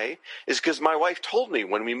why is because my wife told me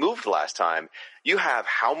when we moved last time, you have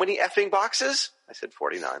how many effing boxes? I said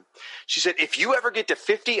 49. She said, if you ever get to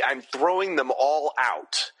 50, I'm throwing them all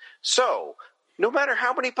out. So, no matter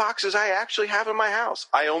how many boxes I actually have in my house,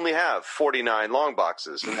 I only have 49 long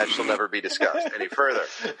boxes, and that shall never be discussed any further.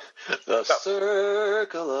 The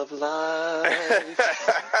circle of life.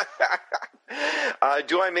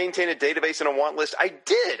 Do I maintain a database and a want list? I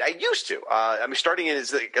did. I used to. Starting in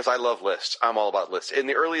because I love lists. I'm all about lists. In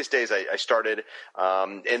the earliest days, I started,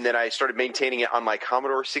 and then I started maintaining it on my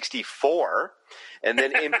Commodore 64. And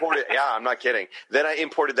then imported, I'm not kidding. Then I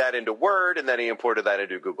imported that into Word, and then I imported that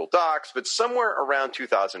into Google Docs. But somewhere around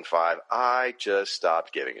 2005, I just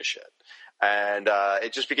stopped giving a shit. And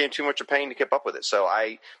it just became too much a pain to keep up with it. So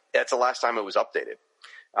that's the last time it was updated.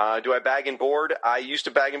 Do I bag and board? I used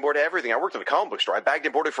to bag and board everything. I worked in a comic book store. I bagged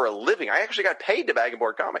and boarded for a living. I actually got paid to bag and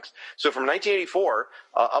board comics. So from 1984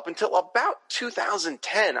 up until about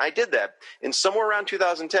 2010, I did that. And somewhere around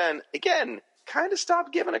 2010, again, kind of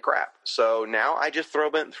stopped giving a crap. So now I just throw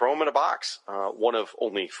them in a box, one of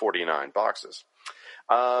only 49 boxes.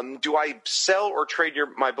 Do I sell or trade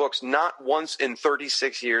my books? Not once in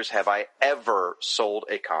 36 years have I ever sold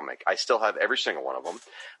a comic. I still have every single one of them.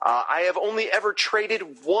 I have only ever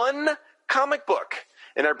traded one comic book.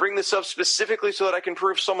 And I bring this up specifically so that I can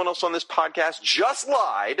prove someone else on this podcast just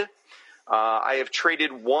lied. I have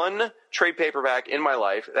traded one trade paperback in my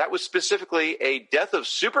life. That was specifically a Death of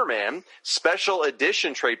Superman special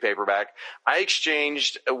edition trade paperback I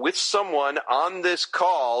exchanged with someone on this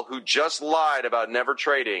call who just lied about never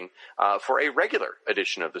trading for a regular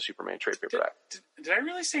edition of the Superman trade paperback. Did I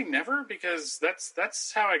really say never? Because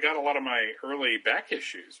that's how I got a lot of my early back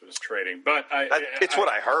issues, was trading. But it's what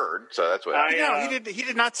I heard, so that's what No, he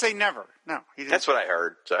did not say never. No, he didn't. That's what I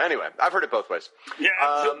heard. So anyway, I've heard it both ways. Yeah,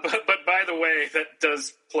 but by the way, that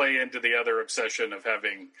does play into the other obsession of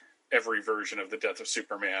having every version of the Death of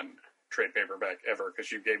Superman trade paperback ever,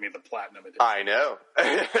 because you gave me the platinum edition. I know.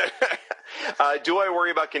 Do I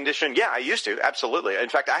worry about condition? Yeah, I used to. Absolutely. In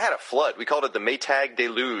fact, I had a flood. We called it the Maytag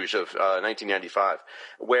Deluge of 1995,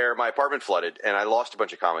 where my apartment flooded and I lost a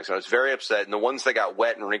bunch of comics. And I was very upset. And the ones that got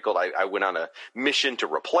wet and wrinkled, I went on a mission to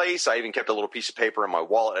replace. I even kept a little piece of paper in my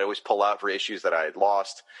wallet. I always pull out for issues that I had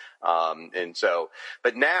lost.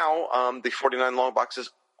 But now the 49 long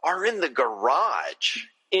boxes are in the garage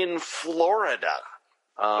in Florida.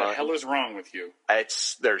 What the hell is wrong with you?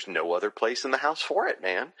 There's no other place in the house for it,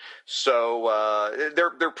 man. So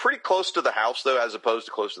they're pretty close to the house, though, as opposed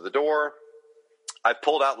to close to the door. I've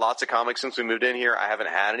pulled out lots of comics since we moved in here. I haven't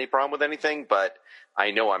had any problem with anything, but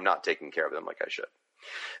I know I'm not taking care of them like I should.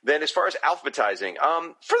 Then as far as alphabetizing,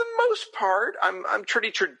 for the most part, I'm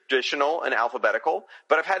pretty traditional and alphabetical,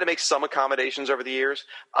 but I've had to make some accommodations over the years.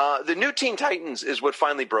 The New Teen Titans is what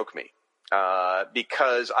finally broke me.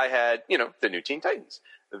 Because I had, the New Teen Titans.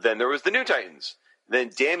 Then there was the New Titans. Then,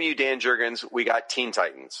 damn you, Dan Jurgens, we got Teen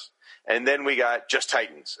Titans. And then we got just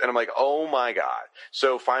Titans. And I'm like, oh my God.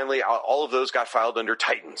 So finally, all of those got filed under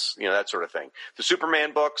Titans, that sort of thing. The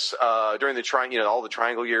Superman books, during the all the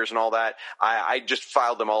Triangle years and all that, I just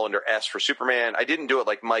filed them all under S for Superman. I didn't do it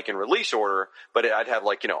like Mike in release order, but I'd have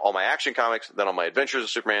all my Action Comics, then all my Adventures of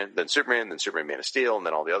Superman, then Superman Man of Steel, and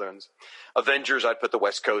then all the other ones. Avengers, I'd put the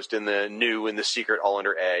West Coast in the New and the Secret all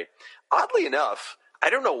under A. Oddly enough, I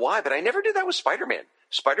don't know why, but I never did that with Spider-Man.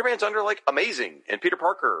 Spider-Man's under like Amazing and Peter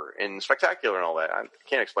Parker and Spectacular and all that. I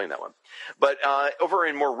can't explain that one. But over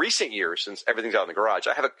in more recent years, since everything's out in the garage,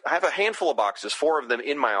 I have a handful of boxes, 4 of them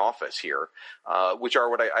in my office here, which are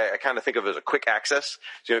what I kind of think of as a quick access,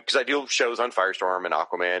 because I do shows on Firestorm and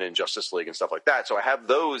Aquaman and Justice League and stuff like that. So I have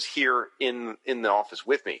those here in the office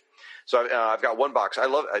with me. So I've got one box. I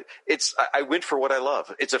love it's. I went for what I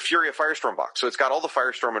love. It's a Fury of Firestorm box. So it's got all the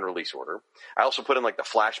Firestorm in release order. I also put in like the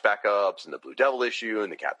Flash backups and the Blue Devil issue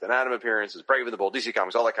and the Captain Atom appearances, Brave and the Bold, DC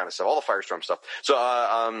Comics, all that kind of stuff, all the Firestorm stuff.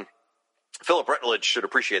 So Philip Rutledge should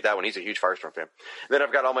appreciate that one. He's a huge Firestorm fan. And then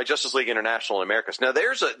I've got all my Justice League International and Americas. Now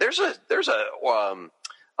there's a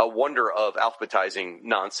wonder of alphabetizing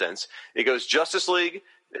nonsense. It goes Justice League.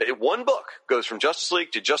 One book goes from Justice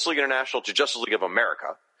League to Justice League International to Justice League of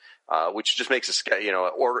America. Which just makes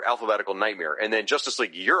or alphabetical nightmare. And then Justice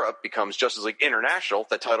League Europe becomes Justice League International,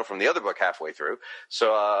 that title from the other book halfway through.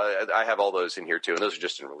 So I have all those in here too, and those are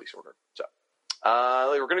just in release order. So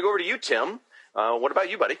we're going to go over to you, Tim. What about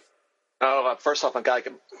you, buddy? Oh, first off, I've got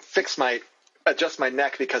to adjust my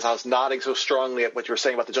neck because I was nodding so strongly at what you were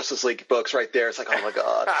saying about the Justice League books right there. It's like, oh my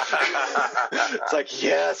God. It's like,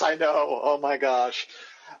 yes, I know. Oh my gosh.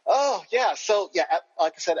 Oh, yeah. So, yeah,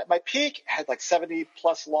 like I said, at my peak, I had like 70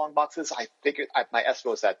 plus long boxes. I figured my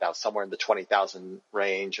estimate was that now somewhere in the 20,000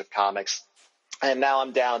 range of comics. And now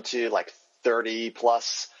I'm down to like 30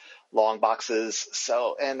 plus long boxes.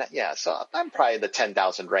 So I'm probably in the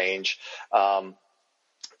 10,000 range. And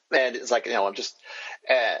it's like, I'm just,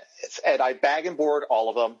 and I bag and board all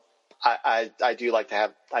of them. I do like to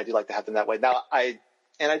have them that way. Now, I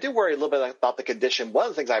do worry a little bit about the condition. One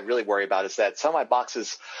of the things I really worry about is that some of my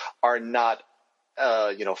boxes are not,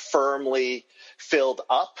 firmly filled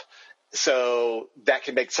up. So that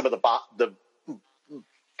can make some of the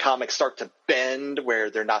comics start to bend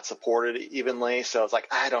where they're not supported evenly. So it's like,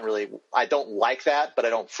 I don't like that, but I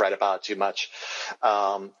don't fret about it too much.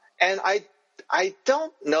 And I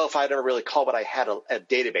don't know if I'd ever really call what I had a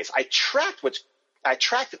database. I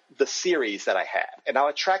tracked the series that I had, and I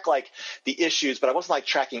would track like the issues, but I wasn't like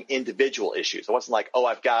tracking individual issues. I wasn't like, oh,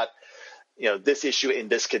 I've got, this issue in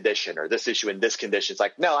this condition or this issue in this condition. It's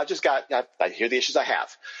like, no, I just got, here are the issues I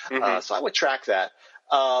have. Mm-hmm. So I would track that.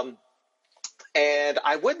 And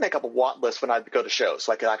I would make up a want list when I'd go to shows.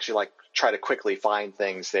 So I could actually like try to quickly find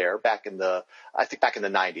things there back in the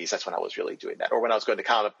 90s. That's when I was really doing that. Or when I was going to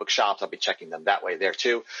comic book shops, I'd be checking them that way there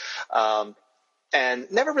too.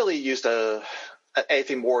 And never really used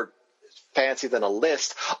anything more fancy than a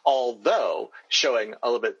list, although showing a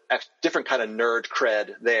little bit different kind of nerd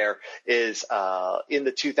cred there is in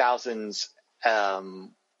the 2000s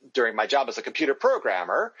during my job as a computer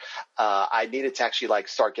programmer, I needed to actually like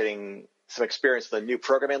start getting some experience with a new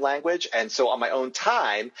programming language. And so on my own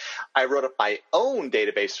time, I wrote up my own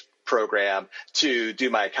database program to do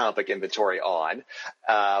my comic book inventory on,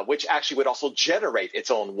 which actually would also generate its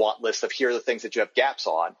own want list of here are the things that you have gaps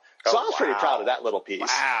on. So I was pretty proud of that little piece.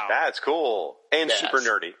 Wow. That's cool. And super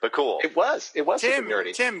nerdy, but cool. It was super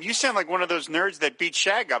nerdy. Tim, you sound like one of those nerds that beat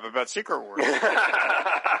Shag up about Secret Wars.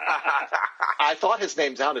 I thought his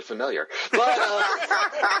name sounded familiar. But,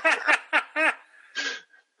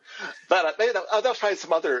 that was probably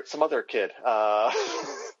some other kid.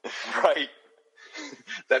 Right.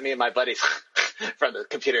 That me and my buddies from the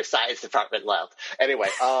computer science department loved. Anyway,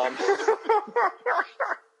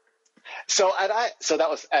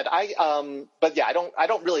 but yeah, I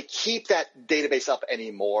don't really keep that database up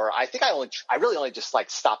anymore. I think I really only just like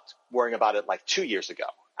stopped worrying about it like 2 years ago.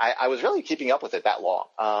 I was really keeping up with it that long.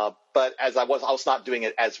 But as I was not doing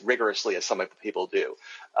it as rigorously as some people do.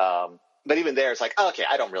 But even there, it's like, okay,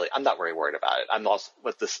 I'm not very worried about it. I'm also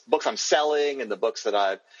with the books I'm selling and the books that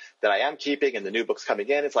I am keeping and the new books coming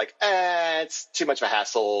in. It's like, it's too much of a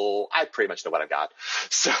hassle. I pretty much know what I've got,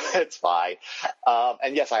 so it's fine.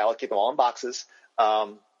 And yes, I'll keep them all in boxes.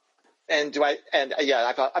 I've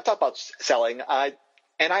talked about selling.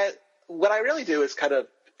 What I really do is kind of,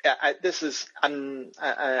 I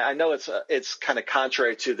know it's kind of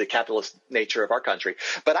contrary to the capitalist nature of our country,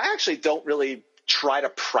 but I actually don't really try to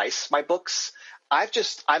price my books. I'm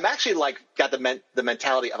actually like got the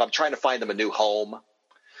mentality of I'm trying to find them a new home.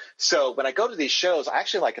 So when I go to these shows, I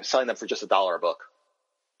actually like selling them for just $1 a book.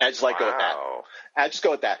 And I just like go with that. I just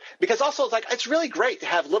go with that because also it's like it's really great to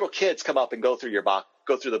have little kids come up and go through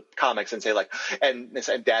the comics and say like, and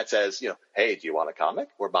Dad says, hey, do you want a comic?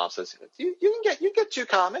 Or Mom says, you can get 2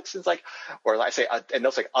 comics. And it's like, or I say, and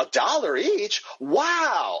they'll say $1 each.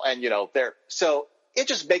 Wow, and it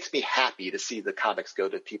just makes me happy to see the comics go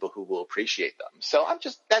to people who will appreciate them. So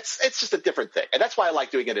it's just a different thing. And that's why I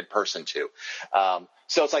like doing it in person too.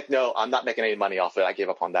 So it's like, no, I'm not making any money off it. I gave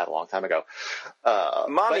up on that a long time ago.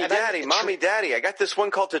 Mommy, Daddy, I got this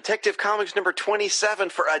one called Detective Comics number 27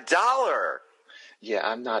 for $1. Yeah,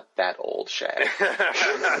 I'm not that old, Shaq.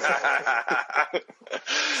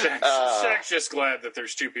 Shaq's just glad that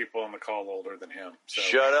there's two people on the call older than him. So.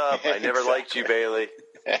 Shut up. I never liked you, Bailey.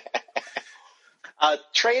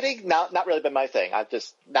 Trading, not really been my thing. I've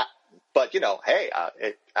just not, but hey,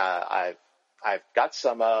 I've got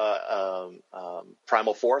some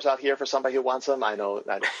Primal Fours out here for somebody who wants them. I know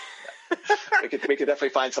that we could definitely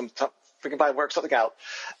find work something out.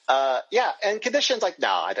 And conditions, like,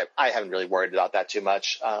 no, I haven't really worried about that too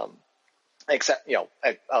much. Except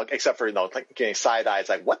for, like getting side eyes,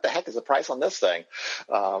 like, what the heck is the price on this thing?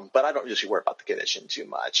 But I don't usually worry about the condition too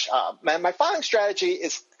much. My filing strategy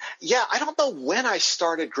is, I don't know when I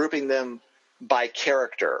started grouping them by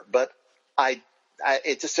character, but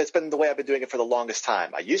it's been the way I've been doing it for the longest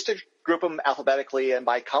time. I used to group them alphabetically and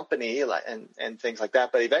by company and things like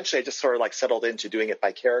that, but eventually I just sort of like settled into doing it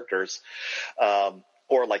by characters,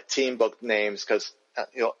 or like team book names, because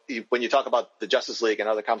when you talk about the Justice League and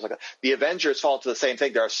other comics like that, the Avengers fall into the same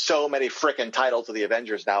thing. There are so many frickin' titles of the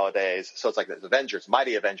Avengers nowadays. So it's like there's Avengers,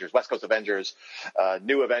 Mighty Avengers, West Coast Avengers,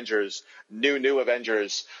 New Avengers, New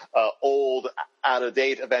Avengers, old,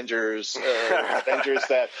 out-of-date Avengers, Avengers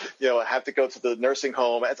that, have to go to the nursing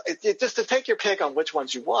home. It's just to take your pick on which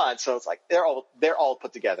ones you want. So it's like they're all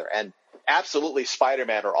put together. And absolutely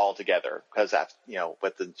Spider-Man are all together, because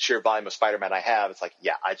with the sheer volume of Spider-Man I have, it's like,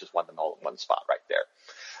 I just want them all in one spot right there.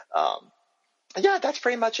 That's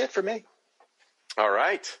pretty much it for me. All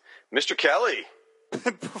right. Mr. Kelly.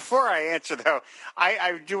 Before I answer, though,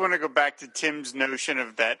 I do want to go back to Tim's notion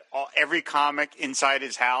of that every comic inside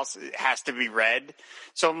his house has to be read.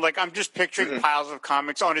 So I'm just picturing piles of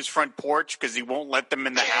comics on his front porch because he won't let them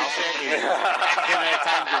in the house. He doesn't have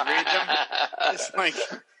time to read them. It's like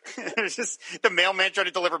there's just the mailman trying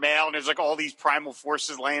to deliver mail, and there's like all these Primal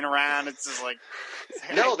Forces laying around. It's just like,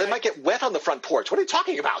 no, they might get wet on the front porch. What are you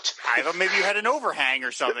talking about? I thought maybe you had an overhang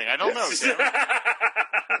or something. I don't know, Tim.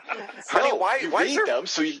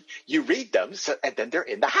 Honey, you read them, and then they're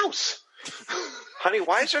in the house. Honey,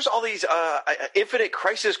 why is there all these Infinite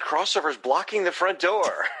Crisis crossovers blocking the front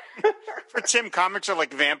door? For Tim, comics are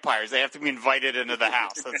like vampires. They have to be invited into the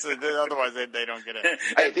house. Otherwise, they don't get in.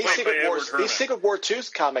 Hey, these Secret War 2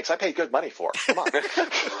 comics, I pay good money for. Come on.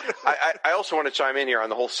 I also want to chime in here on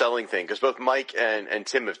the whole selling thing, because both Mike and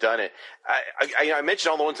Tim have done it. I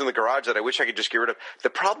mentioned all the ones in the garage that I wish I could just get rid of.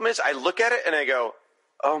 The problem is I look at it and I go,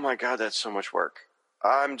 oh my God, that's so much work.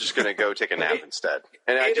 I'm just going to go take a nap instead.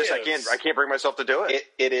 And I can't bring myself to do it.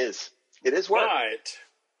 It is work. But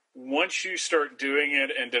once you start doing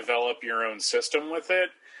it and develop your own system with it,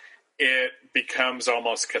 it becomes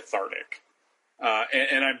almost cathartic.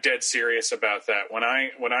 And I'm dead serious about that. When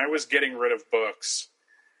I was getting rid of books,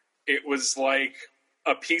 it was like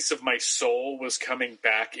a piece of my soul was coming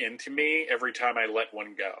back into me every time I let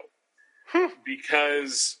one go.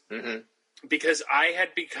 Because I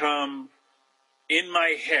had become, in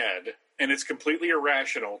my head, and it's completely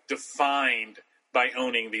irrational, defined by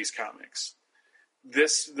owning these comics.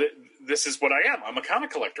 This is what I am. I'm a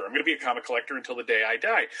comic collector. I'm going to be a comic collector until the day I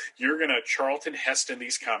die. You're going to Charlton Heston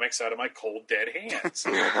these comics out of my cold, dead hands.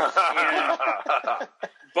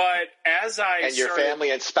 But as and your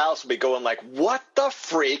family and spouse will be going like, what the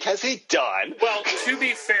freak has he done? Well, to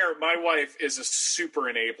be fair, my wife is a super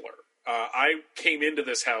enabler. I came into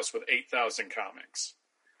this house with 8,000 comics.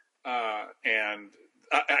 And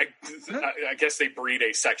I guess they breed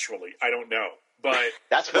asexually. I don't know. But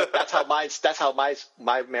that's how my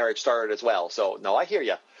marriage started as well. So no, I hear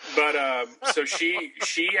you. But so she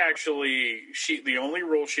the only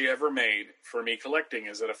rule she ever made for me collecting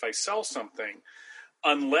is that if I sell something,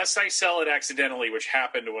 unless I sell it accidentally, which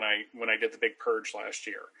happened when I did the big purge last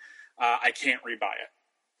year, I can't rebuy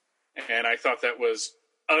it. And I thought that was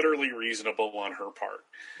utterly reasonable on her part.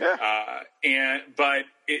 Yeah. But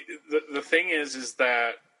the thing is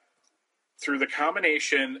that through the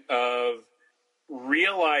combination of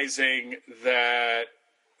realizing that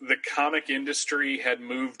the comic industry had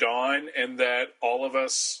moved on and that all of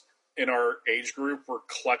us in our age group were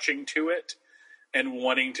clutching to it and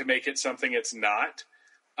wanting to make it something it's not,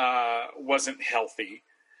 wasn't healthy.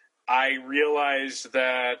 I realized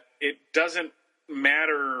that it doesn't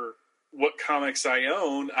matter what comics I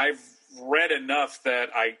own. I've read enough that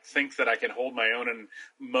I think that I can hold my own in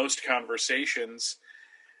most conversations.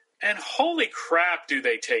 And holy crap, do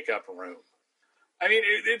they take up room. I mean,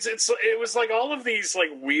 it was like all of these like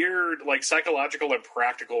weird like psychological and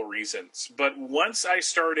practical reasons. But once I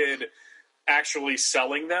started actually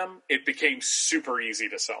selling them, it became super easy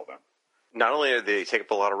to sell them. Not only do they take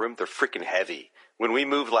up a lot of room, they're freaking heavy. When we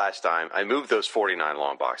moved last time, I moved those 49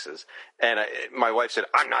 long boxes, and my wife said,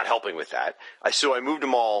 I'm not helping with that. So I moved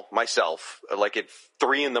them all myself, like at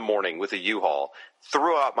 3 a.m. with a U-Haul,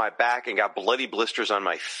 threw out my back and got bloody blisters on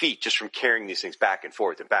my feet just from carrying these things back and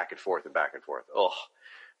forth and back and forth and back and forth. Ugh.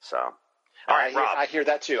 So, all right, Rob. I hear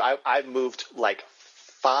that too. I've moved like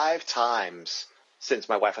 5 times since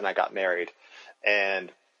my wife and I got married.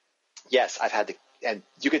 And yes, I've had to, and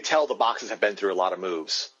you can tell the boxes have been through a lot of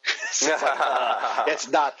moves. It's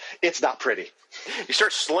not pretty. You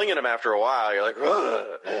start slinging them after a while. You're like, ugh.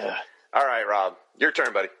 All right, Rob, your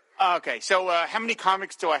turn, buddy. Okay, so how many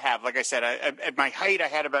comics do I have? Like I said, at my height, I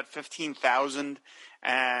had about 15,000,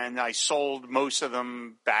 and I sold most of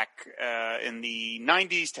them back in the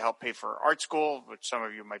 90s to help pay for art school, which some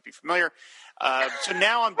of you might be familiar. So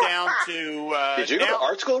now I'm down to... Did you go to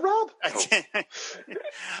art school, Rob?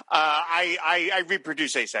 I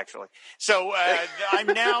reproduce asexually. So I'm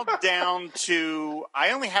now down to...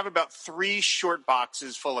 I only have about 3 short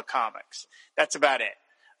boxes full of comics. That's about it.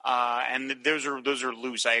 And those are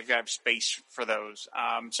loose. I have space for those.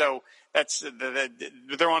 So that's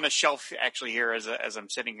they're on a shelf actually here as I'm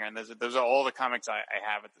sitting here, and those are all the comics I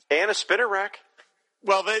have at this point. And a spinner rack.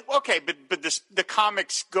 Well, but the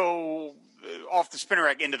comics go off the spinner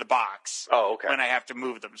rack into the box. Oh, okay. When I have to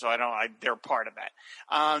move them, so they're part of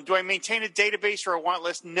that. Do I maintain a database or a want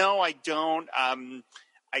list? No, I don't.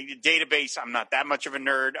 Database, I'm not that much of a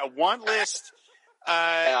nerd. A want list.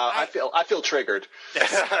 I feel triggered.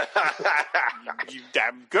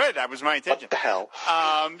 Good. That was my intention. What the hell?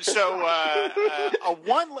 I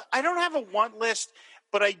don't have a want list,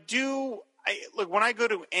 but I do. Look, when I go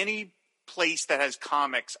to any place that has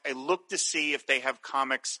comics, I look to see if they have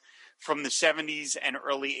comics from the 70s and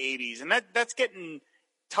early 80s, and that's getting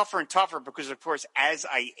tougher and tougher because, of course, as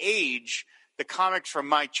I age, the comics from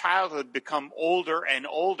my childhood become older and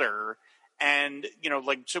older. And,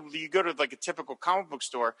 so you go to like a typical comic book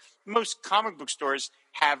store, most comic book stores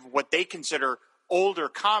have what they consider older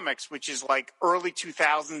comics, which is like early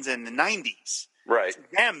 2000s and the 90s. Right. To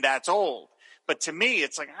them, that's old. But to me,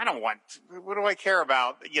 it's like, what do I care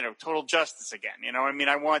about, Total Justice again?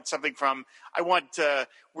 I want something I want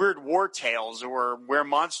Weird War Tales or Where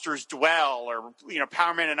Monsters Dwell or,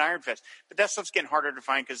 Power Man and Iron Fist. But that stuff's getting harder to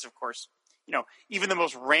find because, of course, even the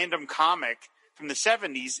most random comic from the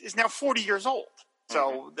 70s is now 40 years old.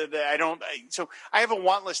 So so I have a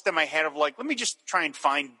want list in my head of like, let me just try and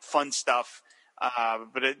find fun stuff.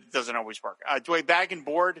 But it doesn't always work. Do I bag and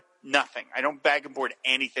board? Nothing. I don't bag and board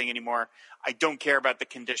anything anymore. I don't care about the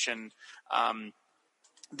condition.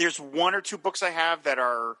 There's 1 or 2 books I have that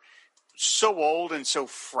are so old and so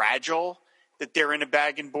fragile that they're in a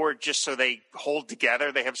bag and board just so they hold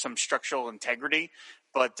together. They have some structural integrity.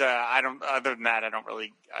 But other than that, I don't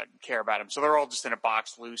really care about them. So they're all just in a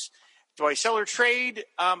box loose. Do I sell or trade?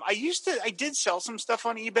 I did sell some stuff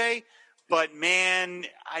on eBay, but man,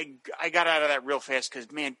 I got out of that real fast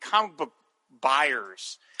because, man, comic book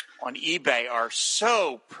buyers on eBay are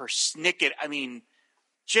so persnickety. I mean,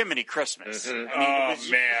 Jiminy Christmas.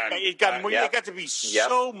 Mm-hmm. It got to be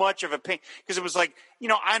so much of a pain because it was like,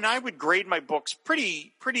 and I would grade my books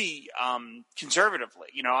pretty conservatively.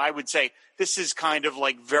 I would say this is kind of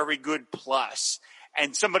like very good plus,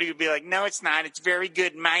 and somebody would be like, no, it's not. It's very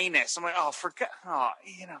good minus. I'm like, come on.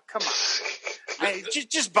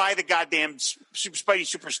 Just buy the goddamn Spidey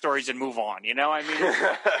Super Stories and move on.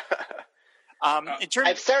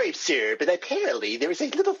 I'm sorry, sir, but apparently there is a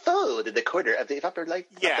little fold in the corner of the upper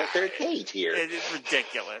upper third page here. It's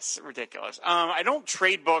ridiculous. I don't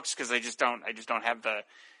trade books because I just don't have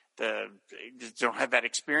don't have that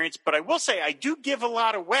experience. But I will say I do give a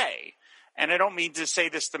lot away, and I don't mean to say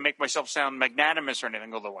this to make myself sound magnanimous or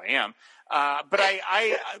anything, although I am.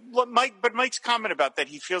 But Mike's comment about that,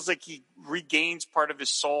 he feels like he regains part of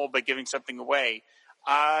his soul by giving something away.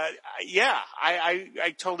 I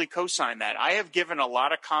totally co-sign that. I have given a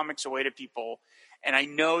lot of comics away to people, and I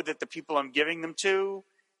know that the people I'm giving them to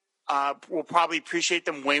will probably appreciate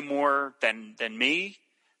them way more than me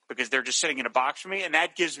because they're just sitting in a box for me, and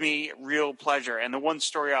that gives me real pleasure. And the one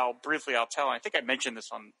story I'll tell, and I think I mentioned this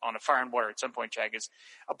on a Fire and Water at some point, Chag, is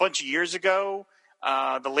a bunch of years ago,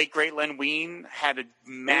 the late great Len Wein had a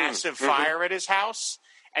massive fire at his house,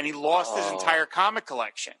 and he lost his entire comic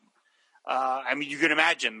collection. You can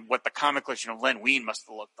imagine what the comic collection of Len Wein must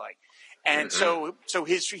have looked like. And so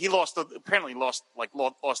he lost them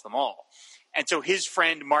all. And so his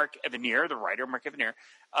friend, Mark Evanier, the writer, Mark Evanier,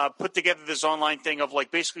 put together this online thing of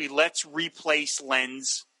like basically let's replace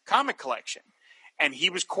Len's comic collection. And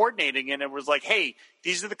he was coordinating it, and it was like, hey,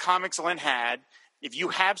 these are the comics Len had. If you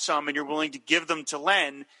have some and you're willing to give them to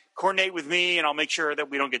Len, coordinate with me, and I'll make sure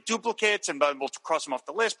that we don't get duplicates, and we'll cross them off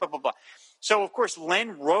the list, blah, blah, blah. So, of course,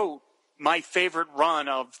 Len wrote my favorite run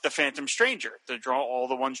of The Phantom Stranger, all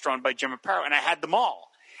the ones drawn by Jim Aparo, and I had them all.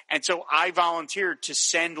 And so I volunteered to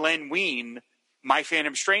send Len Wein my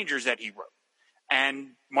Phantom Strangers that he wrote. And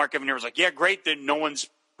Mark Evanier was like, yeah, great, that no one's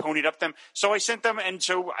ponied up them. So I sent them, and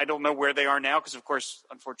so I don't know where they are now because, of course,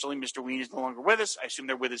 unfortunately, Mr. Wein is no longer with us. I assume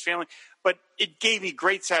they're with his family. But it gave me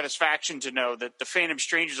great satisfaction to know that the Phantom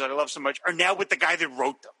Strangers that I love so much are now with the guy that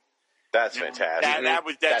wrote them. That's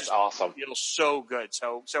fantastic. That's awesome. It was so good.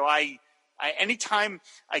 So I anytime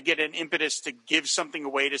I get an impetus to give something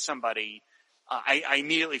away to somebody, I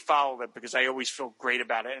immediately follow it because I always feel great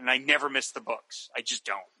about it, and I never miss the books. I just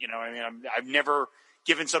don't. You know, I mean, I've never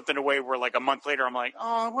given something away where like a month later I'm like,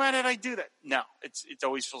 oh, why did I do that? No, it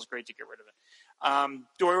always feels great to get rid of it.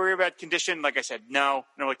 Do I worry about condition? Like I said, no, I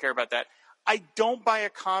don't really care about that. I don't buy a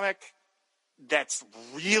comic that's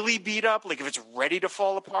really beat up. Like if it's ready to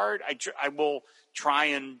fall apart, I will try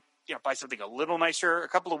and buy something a little nicer. A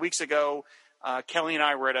couple of weeks ago, Kelly and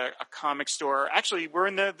I were at a comic store. Actually, we're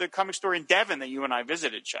in the comic store in Devon that you and I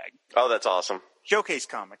visited, Shag. Oh, that's awesome. Showcase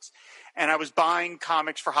Comics. And I was buying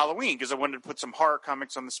comics for Halloween because I wanted to put some horror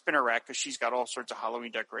comics on the spinner rack because she's got all sorts of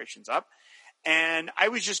Halloween decorations up. And I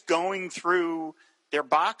was just going through their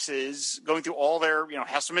boxes, going through all their,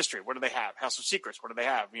 House of Mystery. What do they have? House of Secrets. What do they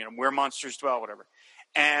have? Where Monsters Dwell, whatever.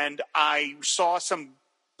 And I saw some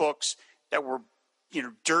books that were,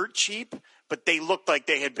 dirt cheap, but they looked like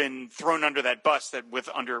they had been thrown under that bus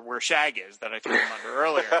under where Shag is that I threw them under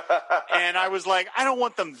earlier. And I was like, I don't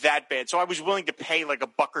want them that bad. So I was willing to pay like $1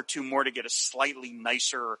 or $2 more to get a slightly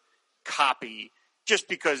nicer copy just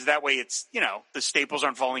because that way it's, the staples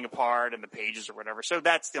aren't falling apart and the pages or whatever. So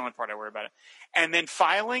that's the only part I worry about it. And then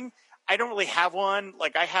filing, I don't really have one.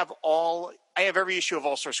 Like I have every issue of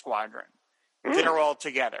All-Star Squadron. They're all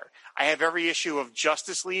together. I have every issue of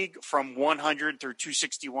Justice League from 100 through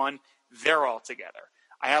 261. They're all together.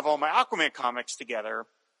 I have all my Aquaman comics together.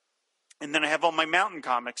 And then I have all my Mountain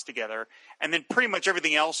comics together. And then pretty much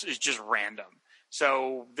everything else is just random.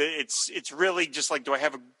 So it's really just like, do I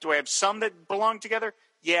have some that belong together?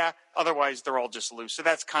 Yeah. Otherwise, they're all just loose. So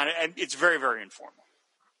that's and it's very, very informal.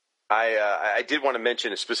 I did want to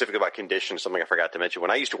mention specifically about condition, something I forgot to mention. When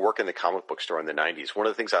I used to work in the comic book store in the 90s, one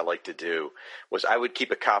of the things I liked to do was I would keep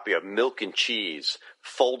a copy of Milk and Cheese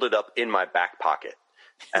folded up in my back pocket.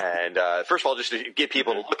 And first of all, just to get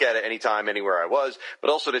people to look at it anytime, anywhere I was,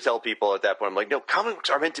 but also to tell people at that point, I'm like, no,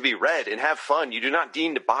 comics are meant to be read and have fun. You do not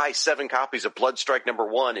need to buy 7 copies of Bloodstrike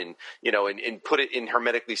 #1 and put it in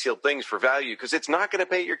hermetically sealed things for value because it's not going to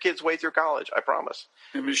pay your kids' way through college. I promise.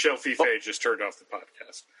 And Michelle Fife just turned off the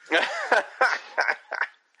podcast.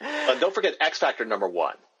 Don't forget X Factor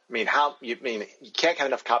 #1. You can't have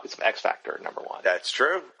enough copies of X Factor #1. That's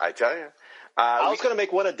true. I tell you. I was going to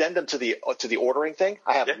make one addendum to the ordering thing.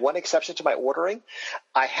 I have one exception to my ordering.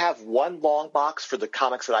 I have one long box for the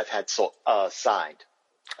comics that I've had signed.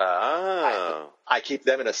 Oh. I keep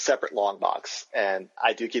them in a separate long box, and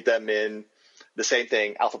I do keep them in the same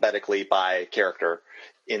thing alphabetically by character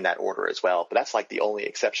in that order as well. But that's like the only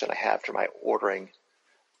exception I have to my ordering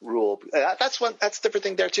rule. That's a different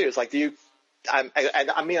thing there too. It's like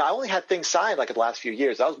I only had things signed like in the last few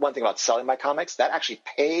years. That was one thing about selling my comics. That actually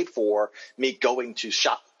paid for me going to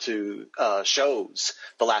shows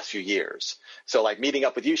the last few years. So like meeting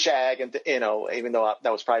up with you, Shag, and even though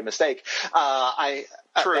that was probably a mistake, that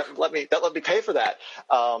let me pay for that.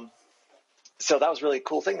 So that was really a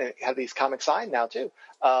cool thing to have these comics signed now too.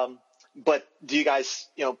 But do you guys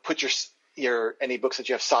put your any books that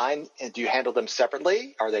you have signed, and do you handle them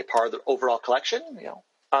separately? Are they part of the overall collection?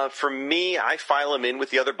 For me, I file them in with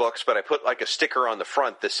the other books, but I put like a sticker on the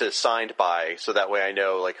front that says signed by, so that way I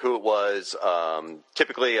know like who it was.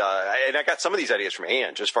 Typically, and I got some of these ideas from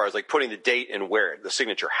Ange as far as like putting the date and where the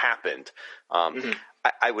signature happened.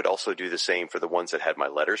 I would also do the same for the ones that had my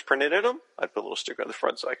letters printed in them. I'd put a little sticker on the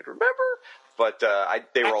front so I could remember. But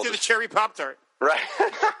they were all the cherry Pop-Tart. Right.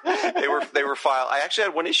 they were filed. I actually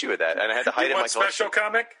had one issue of that, and I had to hide it in my collection. Special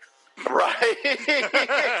comic? Right.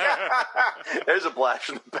 There's a blast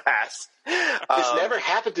from the past. It's never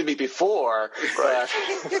happened to me before. Right.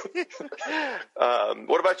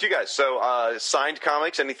 What about you guys? So signed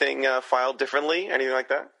comics, anything filed differently? Anything like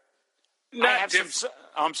that?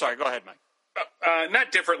 I'm sorry. Go ahead, Mike.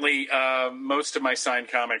 Not differently. Most of my signed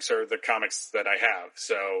comics are the comics that I have.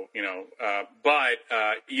 So, but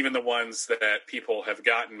even the ones that people have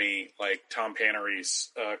gotten me, like Tom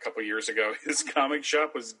Panery's a couple years ago, his comic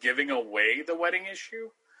shop was giving away the wedding issue.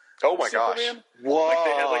 Oh my gosh. What? Like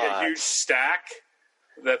they had like a huge stack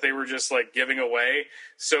that they were just like giving away.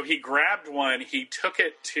 So he grabbed one, he took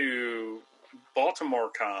it to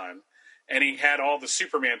Baltimore Con, and he had all the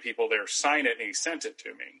Superman people there sign it, and he sent it to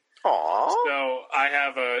me. Aww. So I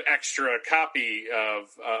have an extra copy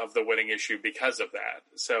of the wedding issue because of that.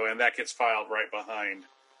 So, and that gets filed right behind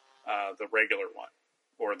the regular one,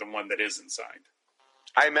 or the one that isn't signed.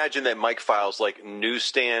 I imagine that Mike files like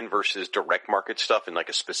newsstand versus direct market stuff in like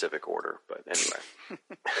a specific order. But anyway,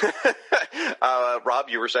 Rob,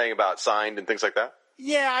 you were saying about signed and things like that.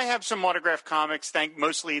 Yeah, I have some autographed comics.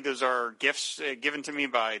 Mostly those are gifts given to me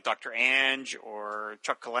by Dr. Ange or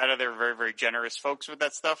Chuck Coletta. They're very, very generous folks with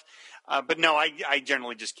that stuff. But no, I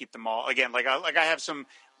generally just keep them all. Again, like I have some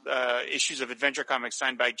issues of Adventure Comics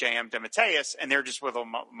signed by J.M. DeMatteis, and they're just with all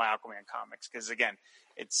my Aquaman comics. Because again,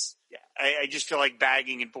 I just feel like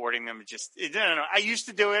bagging and boarding them. I don't know. I used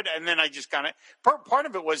to do it, and then I just kind of part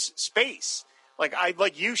of it was space. Like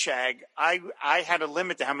you, Shag, I had a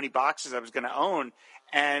limit to how many boxes I was going to own.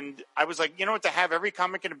 And I was like, you know what, to have every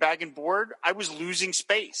comic in a bag and board, I was losing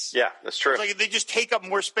space. Yeah, that's true. Like they just take up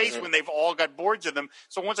more space when they've all got boards in them.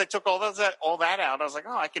 So once I took all that out, I was like,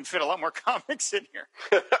 oh, I can fit a lot more comics in here.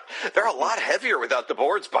 They're a lot heavier without the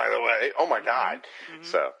boards, by the way. Oh my God. Mm-hmm.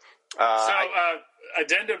 So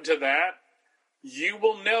addendum to that, you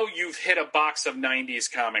will know you've hit a box of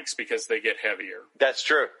 90s comics because they get heavier. That's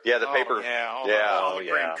true. Yeah, the paper. All the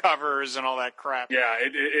green covers and all that crap. Yeah,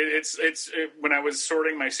 it's when I was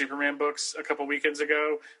sorting my Superman books a couple weekends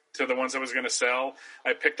ago to the ones I was going to sell,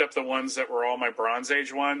 I picked up the ones that were all my Bronze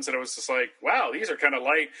Age ones, and I was just like, wow, these are kind of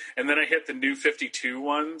light. And then I hit the New 52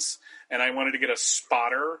 ones, and I wanted to get a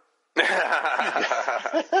spotter.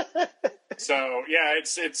 So yeah,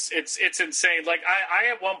 it's insane. Like I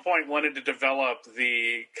at one point wanted to develop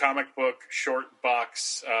the comic book short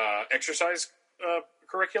box exercise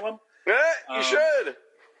curriculum. You should,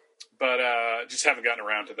 but just haven't gotten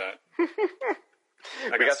around to that.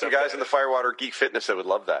 We got some guys in the Firewater Geek Fitness that would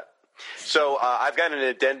love that. So I've got an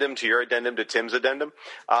addendum to your addendum to Tim's addendum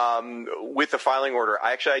with the filing order.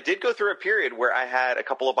 I did go through a period where I had a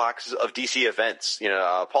couple of boxes of DC events.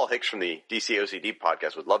 Paul Hicks from the DC OCD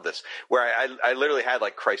podcast would love this, where I literally had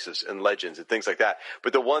like Crisis and Legends and things like that.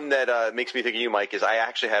 But the one that makes me think of you, Mike, is I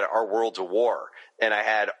actually had Our Worlds of War, and I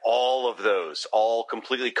had all of those all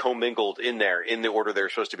completely commingled in there in the order they were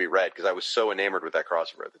supposed to be read because I was so enamored with that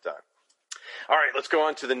crossover at the time. All right, let's go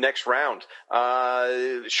on to the next round.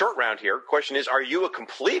 Short round here. Question is, are you a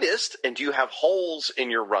completist, and do you have holes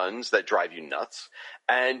in your runs that drive you nuts?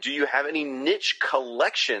 And do you have any niche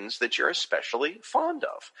collections that you're especially fond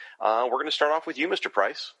of? We're going to start off with you, Mr.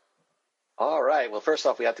 Price. All right. Well, first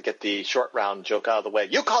off, we have to get the short round joke out of the way.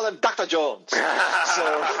 You call him Dr. Jones.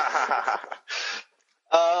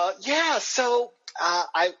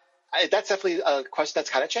 That's definitely a question that's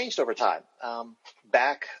kind of changed over time.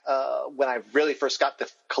 Back when I really first got the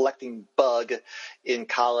collecting bug in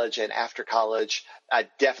college and after college, I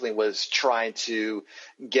definitely was trying to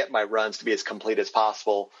get my runs to be as complete as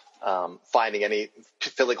possible. Finding any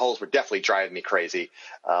filling holes were definitely driving me crazy.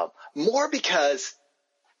 More because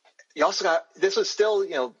you also got, this was still,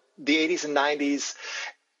 the 80s and 90s,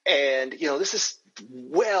 and, this is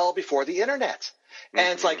well before the internet.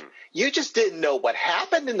 And it's like, you just didn't know what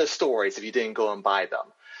happened in the stories if you didn't go and buy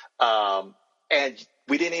them. And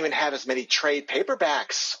we didn't even have as many trade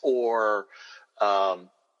paperbacks or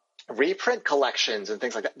reprint collections and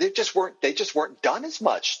things like that. They just weren't done as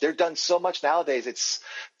much. They're done so much nowadays. It's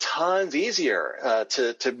tons easier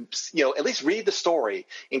to at least read the story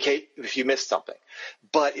in case if you missed something.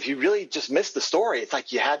 But if you really just missed the story, it's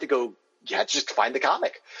like you had to just find the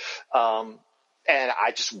comic. And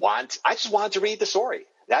I just wanted to read the story.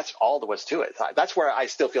 That's all there was to it. That's where I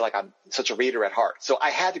still feel like I'm such a reader at heart. So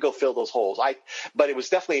I had to go fill those holes. But it was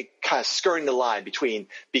definitely kind of skirting the line between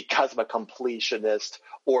because I'm a completionist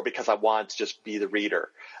or because I want to just be the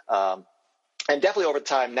reader. And definitely over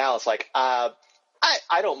time now, it's like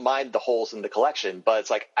I don't mind the holes in the collection, but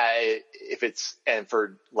it's like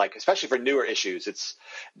especially for newer issues, it's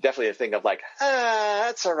definitely a thing of like,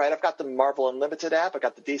 that's all right. I've got the Marvel Unlimited app. I've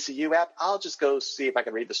got the DCU app. I'll just go see if I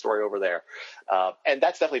can read the story over there. And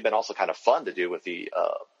that's definitely been also kind of fun to do with the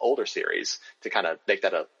older series, to kind of make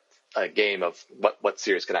that a game of what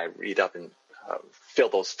series can I read up and fill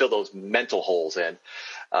those mental holes in.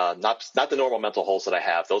 Not the normal mental holes that I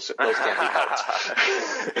have. Those can't be helped.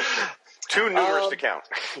 Too numerous to count.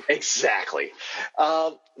 Exactly.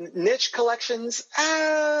 Niche collections.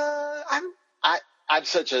 I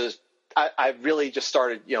really just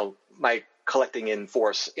started, my collecting in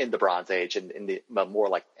force in the Bronze Age and in the more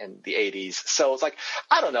like in the 80s. So it's like,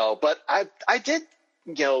 I don't know, but I did,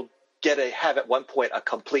 have at one point a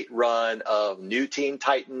complete run of New Teen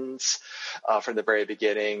Titans from the very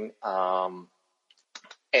beginning.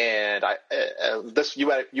 And you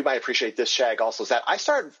might appreciate this, Shag, also, is that I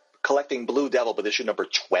started collecting Blue Devil with issue number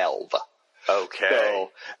 12. Okay.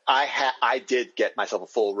 So I did get myself a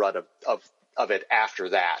full run of it after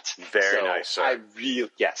that. Very nice, sir.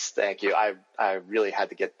 Yes, thank you. I really had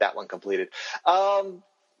to get that one completed. And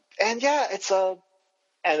yeah,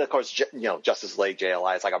 and of course, Justice League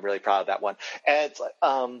JLI. It's like I'm really proud of that one. And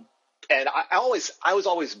and I was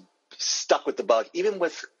always stuck with the bug, even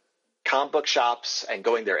with comic book shops and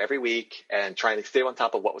going there every week and trying to stay on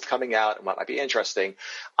top of what was coming out and what might be interesting.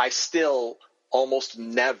 I still almost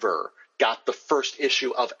never got the first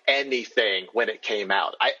issue of anything when it came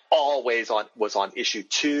out. I always was on issue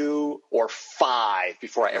 2 or 5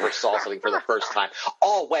 before I ever saw something for the first time.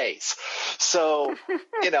 Always. So,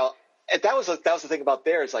 and that was the thing about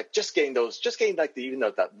there is like just getting like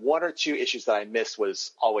that 1 or 2 issues that I missed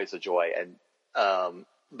was always a joy. And,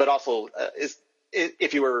 but also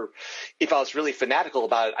if I was really fanatical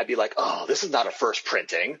about it, I'd be like, oh, this is not a first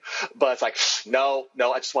printing. But it's like, no,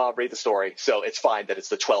 I just want to read the story. So it's fine that it's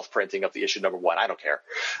the 12th printing of the issue number 1. I don't care.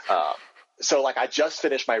 So like I just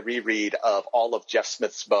finished my reread of all of Jeff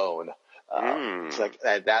Smith's Bone. It's like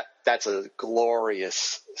that's a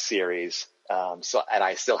glorious series. And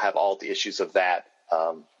I still have all the issues of that,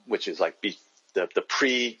 which is like the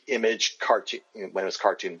pre-image cartoon, when it was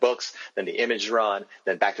cartoon books, then the image run,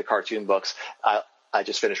 then back to cartoon books. I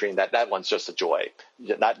just finished reading that. That one's just a joy.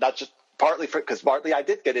 Not just partly because I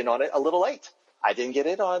did get in on it a little late. I didn't get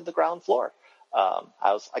in on the ground floor. I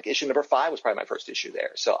was like issue number 5 was probably my first issue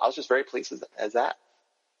there. So I was just very pleased as that.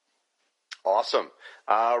 Awesome.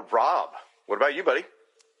 Rob, what about you, buddy?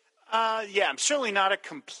 Yeah, I'm certainly not a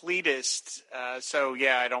completist, so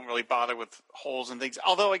yeah, I don't really bother with holes and things.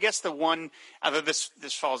 Although I guess the one, this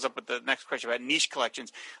follows up with the next question about niche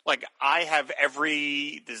collections. Like I have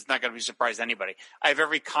this is not going to be a surprise to anybody. I have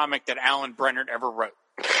every comic that Alan Brennert ever wrote.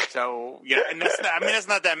 So and that's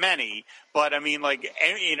not that many, but I mean, like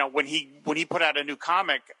when he put out a new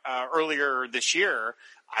comic earlier this year,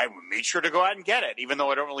 I made sure to go out and get it, even though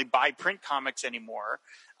I don't really buy print comics anymore.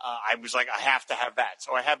 I was like, I have to have that.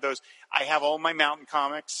 So I have those. I have all my Mountain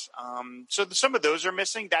comics. So some of those are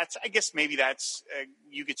missing. I guess maybe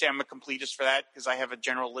you could say I'm a completist for that because I have a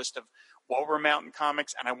general list of what were Mountain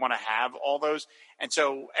comics and I want to have all those. And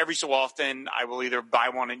so every so often I will either buy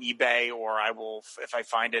one on eBay or I will, if I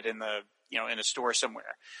find it in in a store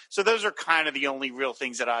somewhere. So those are kind of the only real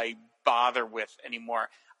things that I bother with anymore.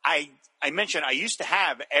 I mentioned I used to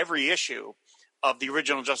have every issue of the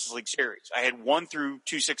original Justice League series. I had 1 through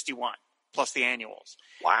 261 plus the annuals.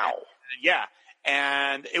 Wow. Yeah.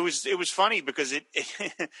 And it was funny because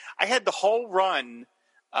I had the whole run,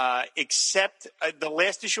 except the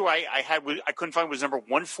last issue I couldn't find was number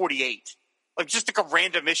 148. Like just like a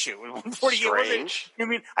random issue. 148. Strange. I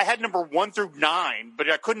mean, I had number 1 through 9, but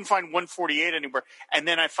I couldn't find 148 anywhere. And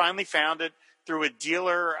then I finally found it through a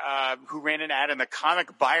dealer who ran an ad in the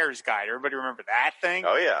Comic Buyer's Guide. Everybody remember that thing?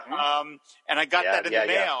 Oh, yeah. And I got that in the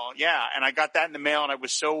mail. Yeah, and I got that in the mail, and I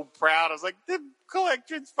was so proud. I was like, the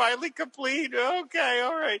collection's finally complete. Okay,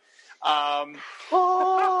 all right.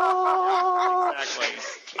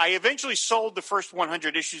 Exactly. I eventually sold the first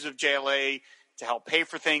 100 issues of JLA to help pay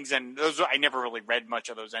for things, and those I never really read much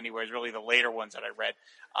of those anyways, really the later ones that I read.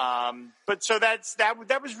 But so that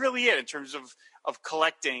was really it in terms of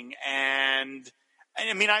collecting. And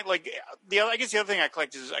I mean, I guess the other thing I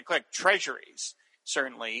collect is I collect treasuries,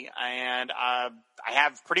 certainly. And I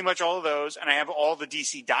have pretty much all of those, and I have all the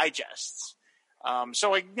DC digests.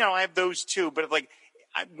 So I have those too, but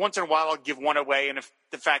once in a while I'll give one away. And if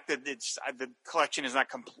the fact that the collection is not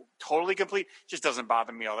totally complete just doesn't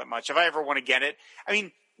bother me all that much. If I ever want to get it, I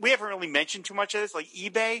mean, we haven't really mentioned too much of this, like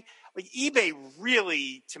eBay. Like eBay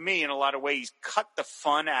really, to me, in a lot of ways, cut the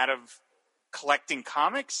fun out of collecting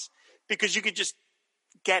comics because you could just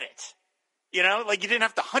get it. You didn't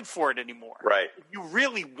have to hunt for it anymore. Right. If you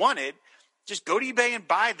really want it, just go to eBay and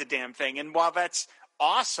buy the damn thing. And while that's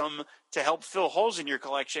awesome to help fill holes in your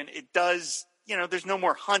collection, it does, there's no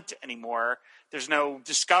more hunt anymore. There's no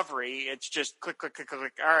discovery. It's just click, click, click, click,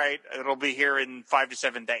 click. All right, it'll be here in 5 to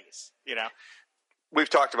 7 days, We've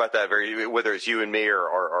talked about that whether it's you and me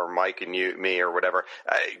or Mike and me or whatever.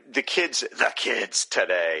 The kids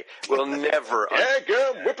today will never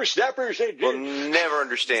whippersnappers. will never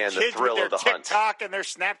understand the Kids thrill with of the their hunt. TikTok and their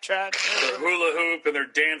Snapchat. Their hula hoop and their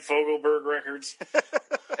Dan Fogelberg records.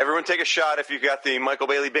 Everyone take a shot if you got the Michael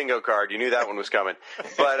Bailey bingo card. You knew that one was coming.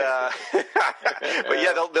 But but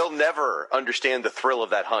yeah, they'll never understand the thrill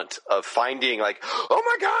of that hunt, of finding like, oh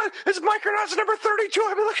my God, it's Micronauts number 32.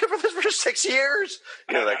 I've been looking for this for 6 years.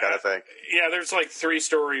 You know, that kind of thing. Yeah, there's like 3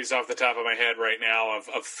 stories off the top of my head right now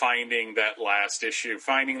of finding that last issue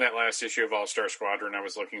of All-Star Squadron. I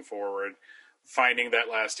was looking forward, finding that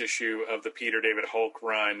last issue of the Peter David Hulk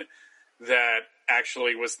run that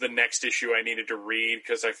actually was the next issue I needed to read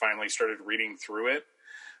because I finally started reading through it.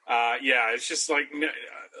 Yeah, it's just like,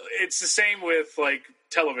 it's the same with like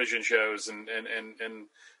television shows and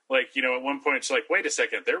like, you know, at one point it's like, wait a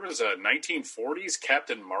second, there was a 1940s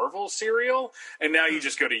Captain Marvel serial, and now you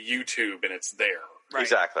just go to YouTube and it's there. Right.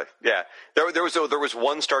 Exactly. Yeah. There was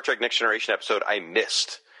one Star Trek Next Generation episode I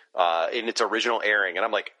missed in its original airing, and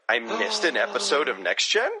I'm like, I missed an episode of Next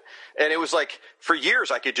Gen, and it was like for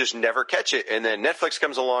years I could just never catch it, and then Netflix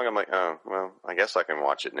comes along. I'm like, oh well, I guess I can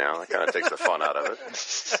watch it now. That kind of takes the fun out of it.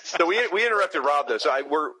 So we interrupted Rob though. So I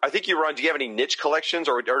think you were on. Do you have any niche collections,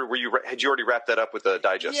 or had you already wrapped that up with the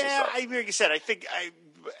digest? Yeah, and stuff? like I said, I think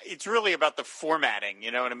it's really about the formatting.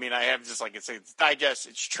 You know what I mean? I have just like it's digest,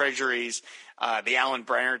 it's treasuries, the Alan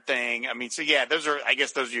Brenner thing. I mean, so yeah, those are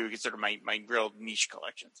you consider my real niche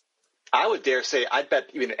collections. I would dare say, I bet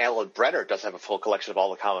even Alan Brenner does have a full collection of all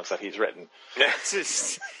the comics that he's written.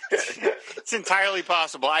 It's entirely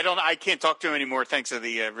possible. I can't talk to him anymore thanks to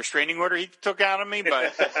the restraining order he took out of me.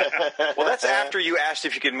 But well, that's after you asked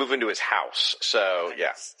if you could move into his house. So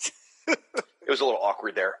yeah, it was a little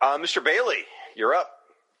awkward there. Mr. Bailey, you're up.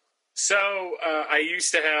 So I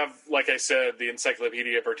used to have, like I said, the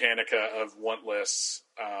Encyclopedia Britannica of want lists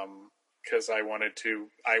because I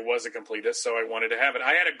was a completist, so I wanted to have it.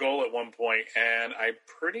 I had a goal at one point, and I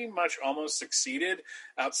pretty much almost succeeded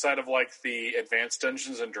outside of like the Advanced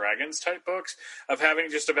Dungeons and Dragons type books of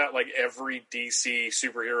having just about like every DC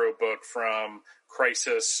superhero book from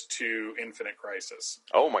Crisis to Infinite Crisis.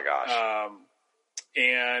 Oh my gosh.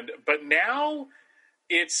 But now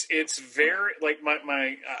it's very like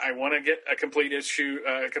I want to get a complete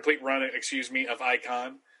run of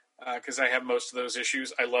Icon because I have most of those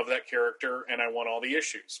issues. I love that character and I want all the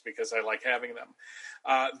issues because I like having them.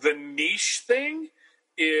 The niche thing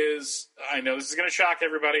is, I know this is going to shock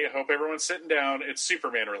everybody. I hope everyone's sitting down. It's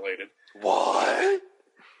Superman related. What?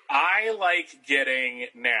 I like getting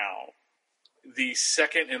now the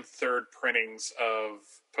second and third printings of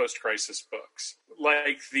post-crisis books,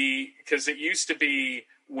 because it used to be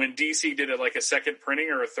when DC did it like a second printing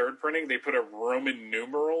or a third printing, they put a Roman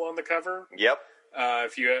numeral on the cover. Yep.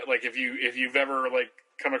 If you've ever like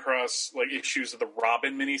come across like issues of the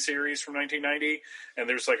Robin miniseries from 1990, and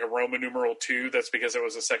there's like a Roman numeral 2, that's because it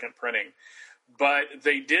was a second printing. But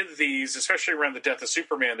they did these, especially around the death of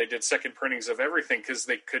Superman, they did second printings of everything because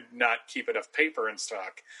they could not keep enough paper in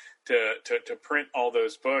stock to print all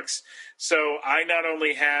those books. So I not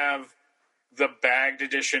only have the bagged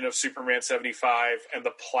edition of Superman 75 and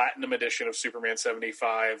the platinum edition of Superman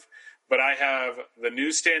 75, but I have the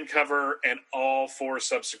newsstand cover and all 4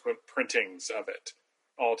 subsequent printings of it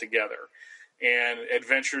all together. And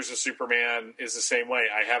Adventures of Superman is the same way.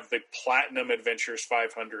 I have the Platinum Adventures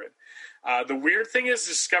 500. The weird thing is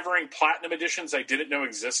discovering Platinum editions I didn't know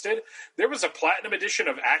existed. There was a Platinum edition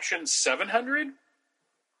of Action 700,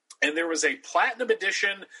 and there was a Platinum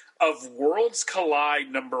edition of Worlds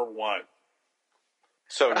Collide #1.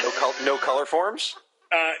 So no color forms?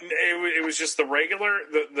 It was just the regular,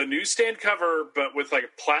 the newsstand cover, but with like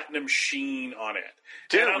a platinum sheen on it.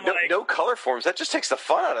 Dude, no color forms. That just takes the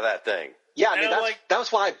fun out of that thing. Yeah, I mean, that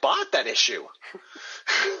was why I bought that issue.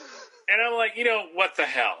 And I'm like, what the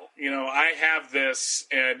hell? I have this,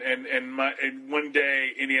 and one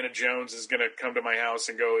day Indiana Jones is going to come to my house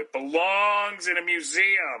and go, it belongs in a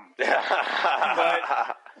museum.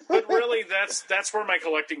 but really, that's where my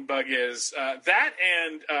collecting bug is. That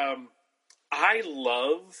and I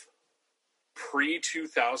love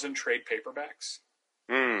pre-2000 trade paperbacks.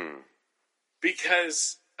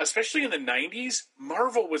 Because, especially in the 90s,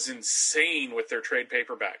 Marvel was insane with their trade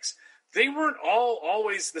paperbacks. They weren't all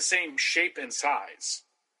always the same shape and size.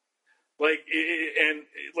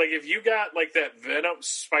 If you got like that Venom,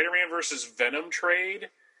 Spider-Man versus Venom trade,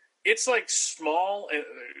 it's like small and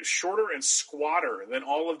shorter and squatter than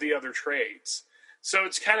all of the other trades. So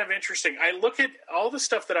it's kind of interesting. I look at all the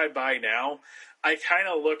stuff that I buy now. I kind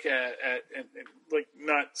of look at like,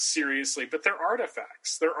 not seriously, but they're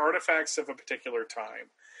artifacts. They're artifacts of a particular time.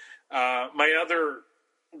 My other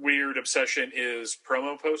weird obsession is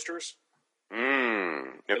promo posters.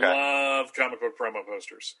 Okay. I love comic book promo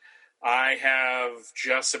posters. I have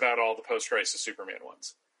just about all the post-Crisis Superman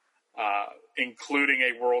ones, including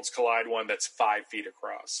a Worlds Collide one that's 5 feet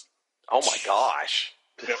across. Oh my gosh.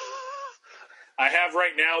 Yep. I have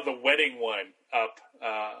right now the wedding one up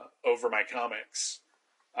over my comics,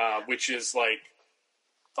 which is like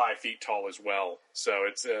 5 feet tall as well. So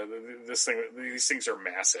it's these things are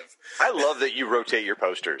massive. I love that you rotate your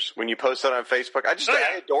posters when you post that on Facebook.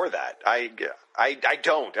 I adore that. I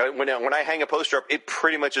don't. When I hang a poster up, it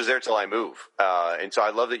pretty much is there till I move. And so I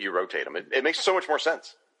love that you rotate them. It makes so much more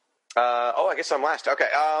sense. I guess I'm last. Okay.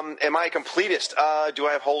 Am I a completist? Do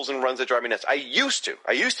I have holes and runs that drive me nuts? I used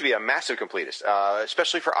to be a massive completist,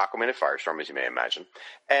 especially for Aquaman and Firestorm, as you may imagine.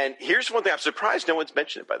 And here's one thing. I'm surprised no one's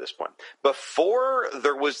mentioned it by this point. Before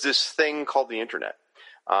there was this thing called the internet,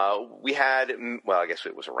 we had, well, I guess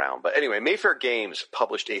it was around, but anyway, Mayfair Games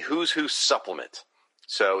published a Who's Who supplement.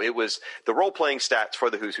 So it was the role-playing stats for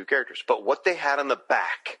the Who's Who characters. But what they had on the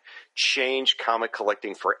back changed comic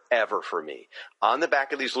collecting forever for me. On the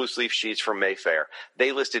back of these loose leaf sheets from Mayfair,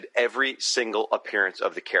 they listed every single appearance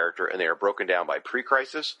of the character, and they are broken down by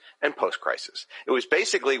pre-crisis and post-crisis. It was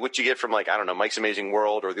basically what you get from, like, I don't know, Mike's Amazing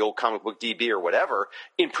World or the old Comic Book DB or whatever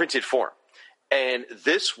in printed form. And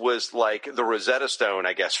this was like the Rosetta Stone,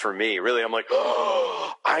 I guess, for me. Really, I'm like,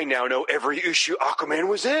 oh, I now know every issue Aquaman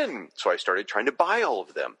was in. So I started trying to buy all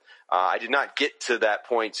of them. I did not get to that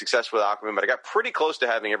point successful with Aquaman, but I got pretty close to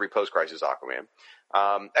having every post-crisis Aquaman.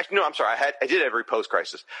 Actually, no, I'm sorry. I did every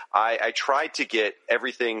post-crisis. I tried to get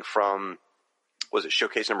everything from, was it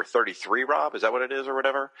Showcase number 33, Rob? Is that what it is or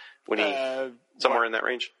whatever? When he somewhere in that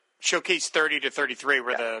range? Showcase 30 to 33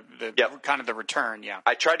 were the kind of the return, yeah.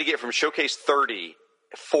 I tried to get from Showcase 30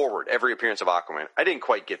 forward every appearance of Aquaman. I didn't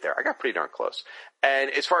quite get there. I got pretty darn close.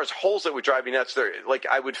 And as far as holes that would drive me nuts, like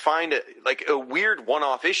I would find like a weird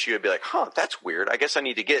one-off issue. I'd be like, that's weird. I guess I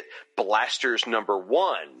need to get Blasters number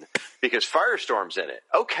 1 because Firestorm's in it.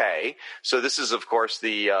 Okay. So this is, of course,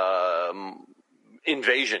 the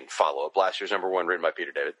Invasion follow-up, Blasters number 1, written by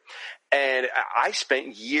Peter David. And I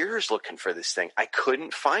spent years looking for this thing. I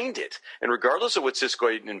couldn't find it. And regardless of what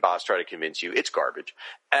Siskoid and Boss try to convince you, it's garbage.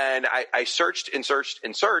 And I searched and searched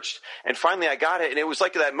and searched, and finally I got it. And it was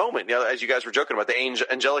like that moment, as you guys were joking about the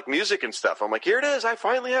angelic music and stuff. I'm like, here it is. I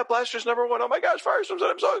finally have Blasters number 1. Oh my gosh, Firestorm's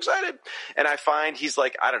I'm so excited. And I find he's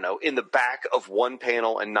like, I don't know, in the back of one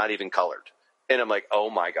panel and not even colored. And I'm like,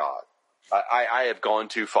 oh my God. I have gone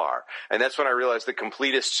too far. And that's when I realized the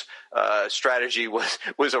completist strategy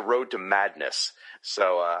was a road to madness.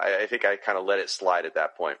 So I think I kind of let it slide at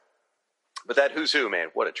that point. But that Who's Who, man,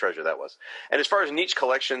 what a treasure that was. And as far as niche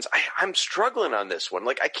collections, I'm struggling on this one.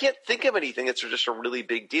 Like, I can't think of anything that's just a really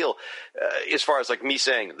big deal as far as, like, me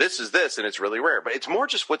saying, this is this, and it's really rare. But it's more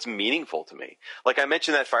just what's meaningful to me. Like, I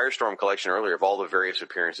mentioned that Firestorm collection earlier of all the various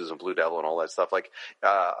appearances of Blue Devil and all that stuff. Like,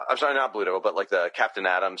 I'm sorry, not Blue Devil, but, like, the Captain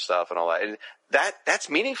Atom stuff and all that. And that's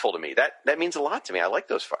meaningful to me. That means a lot to me. I like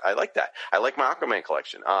those. I like that. I like my Aquaman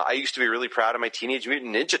collection. I used to be really proud of my Teenage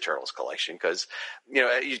Mutant Ninja Turtles collection because,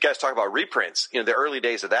 you guys talk about reprints. The early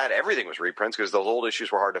days of that, everything was reprints because those old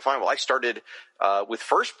issues were hard to find. Well, I started with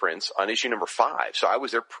first prints on issue number 5, so I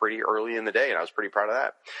was there pretty early in the day, and I was pretty proud of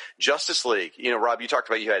that. Justice League, Rob, you talked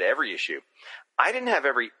about you had every issue. I didn't have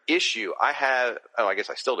every issue. I guess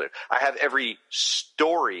I still do. I have every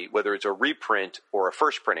story, whether it's a reprint or a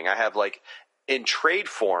first printing. I have, like, in trade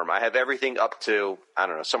form, I have everything up to, I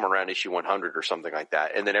don't know, somewhere around issue 100 or something like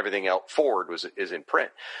that. And then everything else forward is in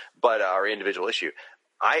print, but our individual issue.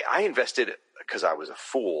 I invested, because I was a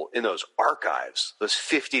fool, in those archives, those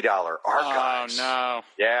 $50 archives. Oh, no.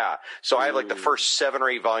 Yeah. So I have like the first 7 or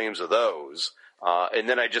 8 volumes of those. And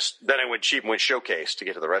then I went cheap and went Showcase to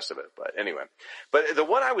get to the rest of it. But anyway, but the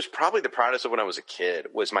one I was probably the proudest of when I was a kid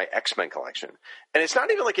was my X-Men collection. And it's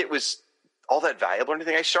not even like it was all that valuable or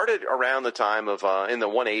anything. I started around the time of in the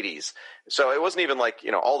 180s, so it wasn't even like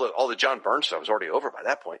all the John Byrne stuff was already over by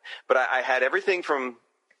that point. But I had everything from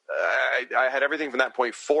I had everything from that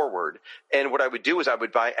point forward. And what I would do is I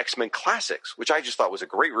would buy X-Men Classics, which I just thought was a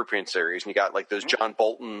great reprint series. And you got like those John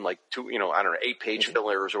Bolton, like 8-page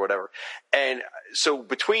fillers or whatever. And so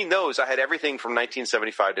between those, I had everything from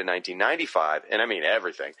 1975 to 1995, and I mean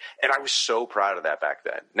everything. And I was so proud of that back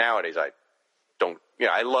then. Nowadays, I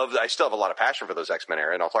still have a lot of passion for those X-Men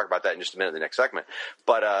era, and I'll talk about that in just a minute in the next segment.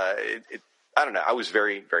 But I don't know. I was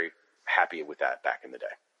very, very happy with that back in the day.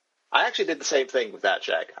 I actually did the same thing with that,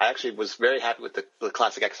 Jack. I actually was very happy with the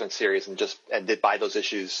classic X-Men series and did buy those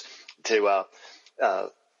issues to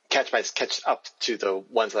catch up to the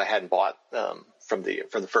ones that I hadn't bought from the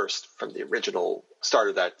original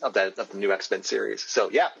start of the new X-Men series. So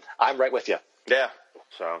yeah, I'm right with you. Yeah.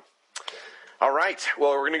 So, all right.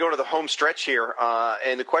 Well, we're going to go to the home stretch here,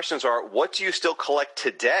 and the questions are: what do you still collect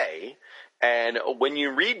today? And when you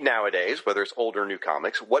read nowadays, whether it's old or new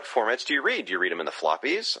comics, what formats do you read? Do you read them in the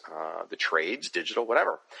floppies, the trades, digital,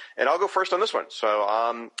 whatever? And I'll go first on this one.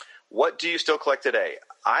 So, what do you still collect today?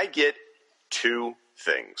 I get 2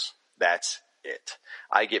 things. That's it.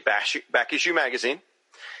 I get Back Issue Magazine,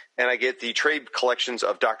 and I get the trade collections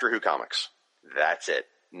of Doctor Who comics. That's it.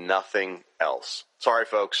 Nothing else. Sorry,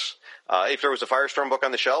 folks. If there was a Firestorm book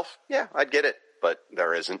on the shelf, yeah, I'd get it. But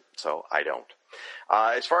there isn't, so I don't.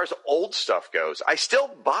 As far as old stuff goes, I still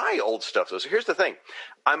buy old stuff, though. So here's the thing.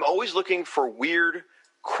 I'm always looking for weird,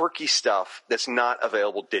 quirky stuff that's not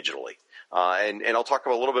available digitally. And I'll talk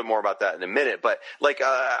a little bit more about that in a minute. But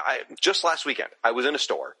just last weekend, I was in a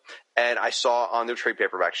store and I saw on the trade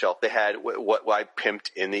paperback shelf they had what I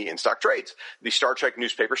pimped in the in-stock trades, the Star Trek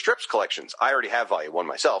newspaper strips collections. I already have volume 1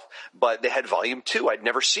 myself, but they had volume 2. I'd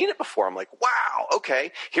never seen it before. I'm like, wow,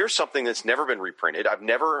 okay, here's something that's never been reprinted. I've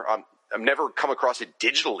never come across it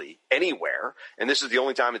digitally anywhere, and this is the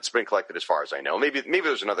only time it's been collected as far as I know. Maybe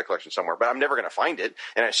there's another collection somewhere, but I'm never going to find it,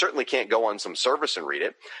 and I certainly can't go on some service and read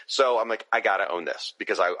it. So I'm like, I got to own this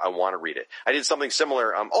because I want to read it. I did something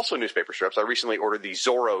similar, also newspaper strips. I recently ordered the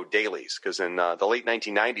Zorro dailies because in the late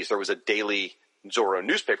 1990s there was a daily Zorro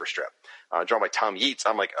newspaper strip drawn by Tom Yeats.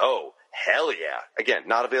 I'm like, oh, hell yeah. Again,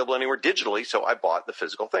 not available anywhere digitally, so I bought the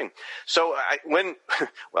physical thing. So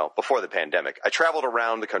before the pandemic, I traveled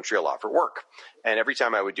around the country a lot for work. And every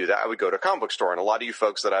time I would do that, I would go to a comic book store. And a lot of you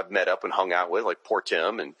folks that I've met up and hung out with, like poor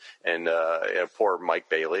Tim and poor Mike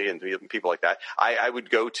Bailey and people like that, I would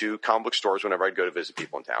go to comic book stores whenever I'd go to visit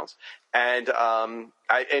people in towns. And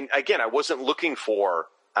I wasn't looking for,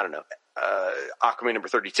 I don't know, Aquaman number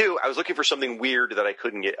 32. I was looking for something weird that I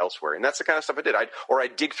couldn't get elsewhere, and that's the kind of stuff I did. I'd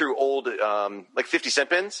dig through old 50-cent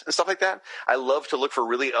bins and stuff like that. I love to look for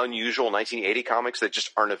really unusual 1980 comics that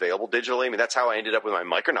just aren't available digitally. I mean, that's how I ended up with my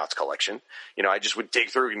Micronauts collection. You know, I just would dig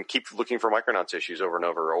through and keep looking for Micronauts issues over and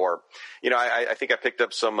over. Or, you know, I think I picked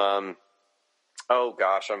up some. Oh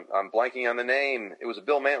gosh, I'm blanking on the name. It was a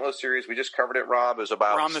Bill Mantlo series. We just covered it, Rob. It was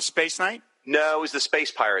about Ron the Space Knight. No, it was the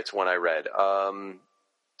Space Pirates one I read.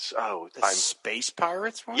 Space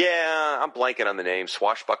Pirates one? Yeah, I'm blanking on the name.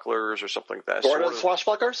 Swashbucklers or something like that. Gordon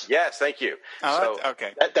Swashbucklers? Yes, thank you. Oh,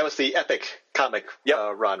 okay. That was the Epic comic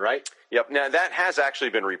run, right? Yep. Now, that has actually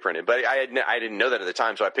been reprinted, but I didn't know that at the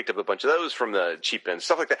time, so I picked up a bunch of those from the cheap bins,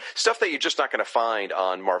 stuff like that. Stuff that you're just not going to find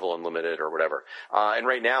on Marvel Unlimited or whatever. And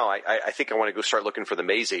right now, I think I want to go start looking for the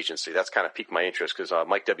Maze Agency. That's kind of piqued my interest because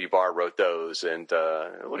Mike W. Barr wrote those, and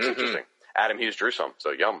it looks interesting. Adam Hughes drew some,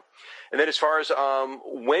 so yum. And then as far as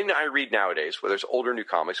when I read nowadays, whether it's old or new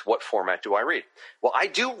comics, what format do I read? Well, I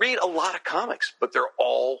do read a lot of comics, but they're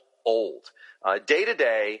all old.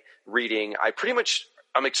 Day-to-day reading, I'm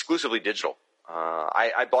exclusively digital.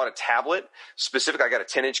 I bought a tablet, I got a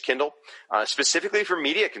 10-inch Kindle, specifically for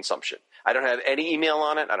media consumption. I don't have any email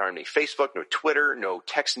on it. I don't have any Facebook, no Twitter, no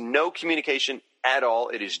text, no communication at all.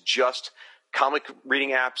 It is just comic reading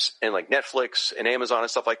apps and like Netflix and Amazon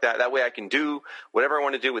and stuff like that. That way I can do whatever I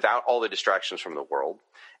want to do without all the distractions from the world.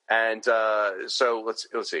 And so let's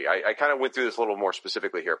see. I kind of went through this a little more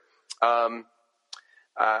specifically here. Outside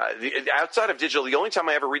of digital, the only time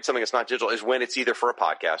I ever read something that's not digital is when it's either for a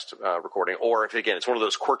podcast recording or if, again, it's one of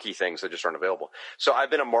those quirky things that just aren't available. So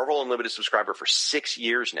I've been a Marvel Unlimited subscriber for 6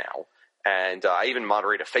 years now. And I even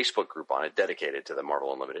moderate a Facebook group on it dedicated to the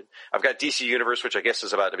Marvel Unlimited. I've got DC Universe, which I guess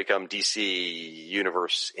is about to become DC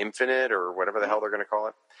Universe Infinite or whatever the hell they're going to call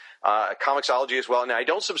it. Comixology as well. Now, I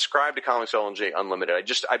don't subscribe to Comixology Unlimited.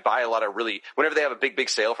 I buy a lot of whenever they have a big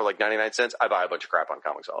sale for like 99 cents, I buy a bunch of crap on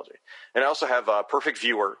Comixology. And I also have Perfect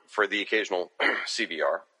Viewer for the occasional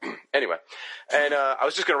CBR. Anyway, and I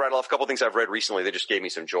was just going to rattle off a couple things I've read recently that just gave me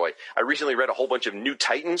some joy. I recently read a whole bunch of New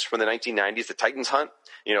Titans from the 1990s, the Titans Hunt,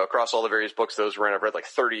 across all the various books those were in. I've read like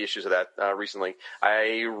 30 issues of that recently.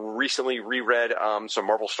 I recently reread some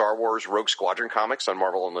Marvel Star Wars Rogue Squadron comics on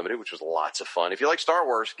Marvel Unlimited, which was lots of fun. If you like Star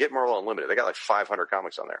Wars, get Marvel Unlimited. They got like 500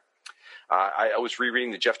 comics on there. I was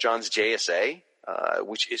rereading the Jeff Johns JSA,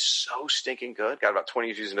 which is so stinking good. Got about 20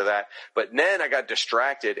 issues into that. But then I got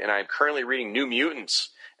distracted, and I'm currently reading New Mutants.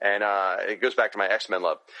 And it goes back to my X-Men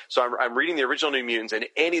love. So I'm reading the original New Mutants and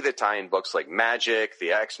any of the tie-in books like Magic,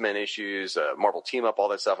 the X-Men issues, Marvel Team Up, all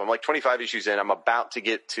that stuff. I'm like 25 issues in. I'm about to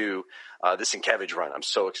get to the Sienkiewicz run. I'm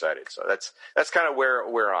so excited. So that's kind of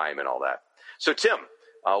where I'm and all that. So Tim,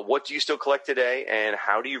 what do you still collect today, and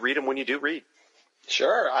how do you read them when you do read?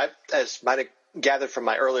 Sure. As might have gathered from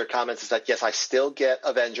my earlier comments, is that yes, I still get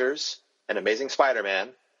Avengers and Amazing Spider-Man,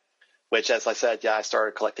 which, as I said, I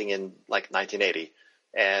started collecting in like 1980,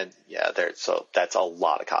 and so that's a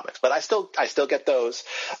lot of comics. But I still get those,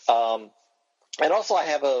 and also I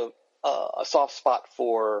have a soft spot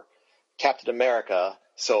for Captain America.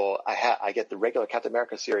 So I get the regular Captain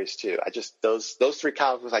America series too. I just those three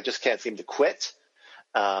comics I just can't seem to quit.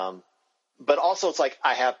 But also it's like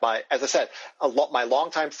I have as I said, my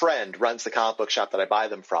longtime friend runs the comic book shop that I buy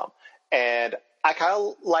them from. And I kind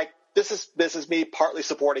of like, this is me partly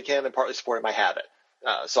supporting him and partly supporting my habit.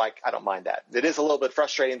 So I don't mind that. It is a little bit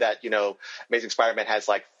frustrating that, Amazing Spider-Man has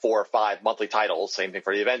like 4 or 5 monthly titles. Same thing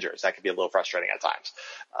for the Avengers. That can be a little frustrating at times.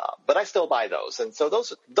 But I still buy those. And so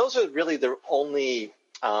those are really the only,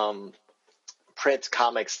 print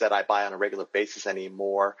comics that I buy on a regular basis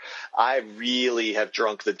anymore. I really have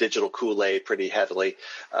drunk the digital Kool-Aid pretty heavily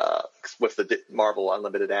with the Marvel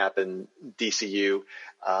Unlimited app and DCU.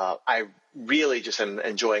 I really just am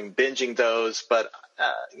enjoying binging those, but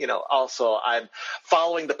also I'm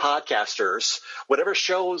following the podcasters. Whatever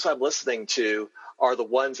shows I'm listening to are the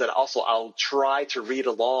ones that also I'll try to read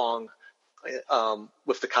along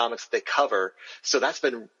with the comics that they cover. So that's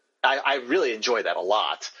been I really enjoy that a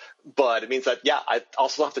lot, but it means that, I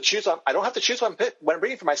also have to choose. I don't have to choose when I'm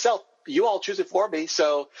reading for myself. You all choose it for me.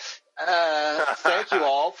 So, thank you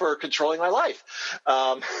all for controlling my life.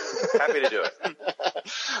 Happy to do it.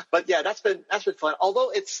 But that's been fun.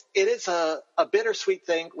 Although it is a bittersweet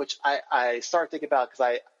thing, which I started thinking about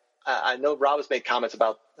because I know Rob has made comments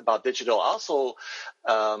about digital also,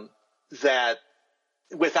 that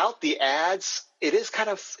without the ads, it is kind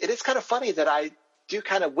of funny that I do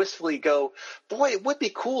kind of wistfully go, boy, it would be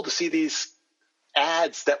cool to see these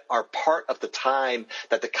ads that are part of the time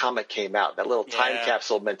that the comic came out, that little time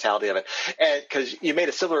capsule mentality of it. And because you made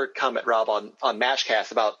a similar comment, Rob, on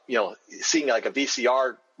MASHcast about, seeing like a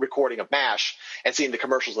VCR recording of MASH and seeing the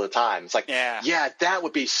commercials of the time. It's like, that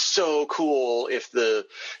would be so cool if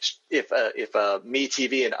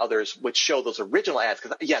MeTV and others would show those original ads.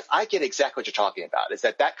 Because yes, I get exactly what you're talking about. Is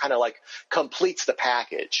that kind of like completes the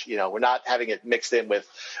package? We're not having it mixed in with,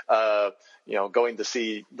 going to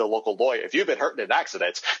see the local lawyer. If you've been hurt in an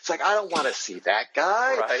accident, it's like, I don't want to see that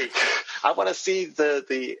guy. Right. I want to see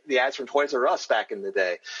the ads from Toys R Us back in the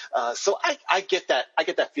day. So I get that. I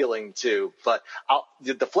get that feeling too. But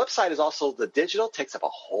the flip side is also the digital takes up a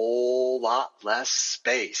whole lot less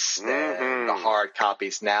space than the hard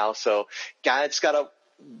copies now. So I just got to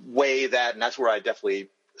weigh that. And that's where I definitely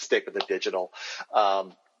stick with the digital.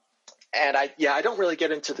 And I don't really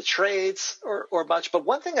get into the trades or much, but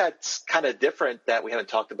one thing that's kind of different that we haven't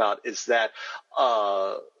talked about is that,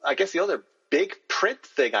 I guess the other big print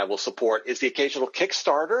thing I will support is the occasional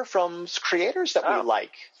Kickstarter from creators that we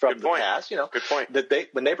like from the past, Good point. That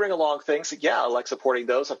when they bring along things, I like supporting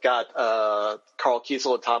those. I've got, Carl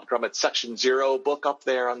Kiesel and Tom Grummett's Section Zero book up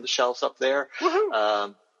there on the shelves up there.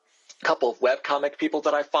 Woohoo. Couple of webcomic people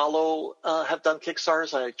that I follow have done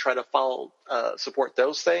Kickstarters. I try to support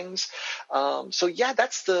those things. I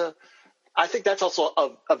think that's also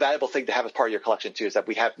a valuable thing to have as part of your collection too, is that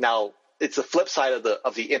we have now, it's the flip side of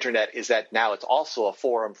the internet, is that now it's also a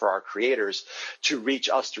forum for our creators to reach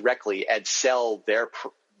us directly and sell their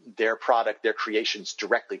product, their creations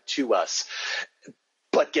directly to us,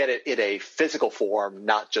 but get it in a physical form,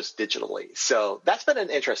 not just digitally. So that's been an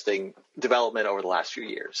interesting development over the last few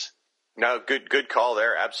years. No, good call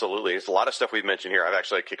there. Absolutely. There's a lot of stuff we've mentioned here. I've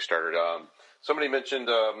actually Kickstarted. Somebody mentioned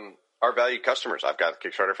our valued customers. I've got a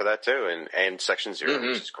Kickstarter for that too, and Section Zero,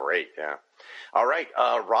 which is great. Yeah. All right,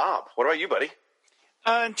 Rob, what about you, buddy?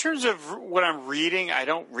 In terms of what I'm reading, I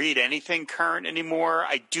don't read anything current anymore.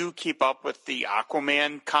 I do keep up with the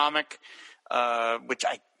Aquaman comic, which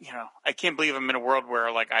I can't believe I'm in a world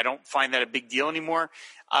where like I don't find that a big deal anymore.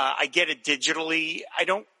 I get it digitally.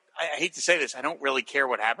 I hate to say this, I don't really care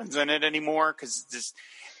what happens in it anymore because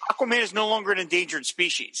Aquaman is no longer an endangered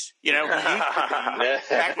species.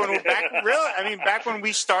 Back when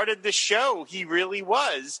we started the show, he really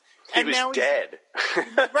was. He was dead.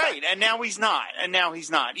 Right, and now he's not.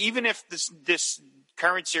 Even if this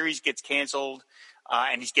current series gets canceled,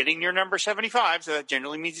 and he's getting near number 75, so that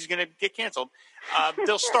generally means he's going to get canceled.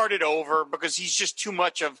 They'll start it over because he's just too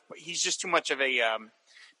much of a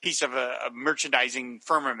piece of a merchandising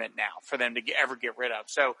firmament now for them to ever get rid of.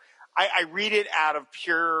 So I read it out of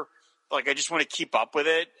pure, like I just want to keep up with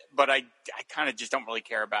it, but I kind of just don't really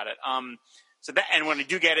care about it. And when I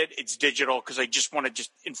do get it, it's digital because I just want to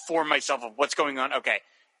inform myself of what's going on. Okay.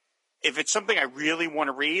 If it's something I really want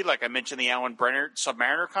to read, like I mentioned the Alan Brenner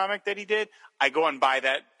Submariner comic that he did, I go and buy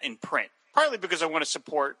that in print, partly because I want to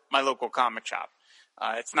support my local comic shop.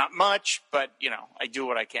 It's not much, but, I do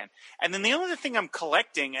what I can. And then the other thing I'm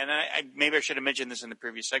collecting, and maybe I should have mentioned this in the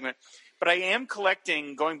previous segment, but I am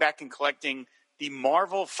going back and collecting the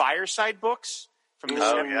Marvel Fireside books from the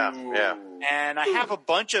 70s. Yeah. And I have a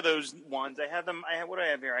bunch of those ones. What do I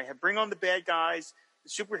have here? I have Bring on the Bad Guys, the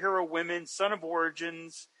Superhero Women, Son of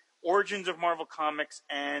Origins of Marvel Comics,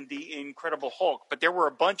 and the Incredible Hulk. But there were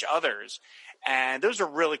a bunch others, and those are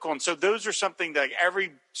really cool. And so those are something that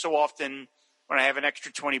every so often when I have an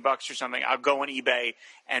extra $20 or something, I'll go on eBay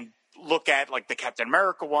and look at like the Captain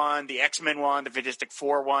America one, the X-Men one, the Fantastic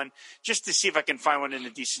Four one, just to see if I can find one in a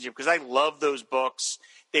decent shape, because I love those books.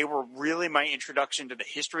 They were really my introduction to the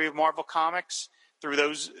history of Marvel Comics through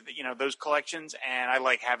those collections, and I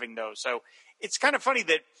like having those. So it's kind of funny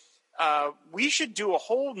that we should do a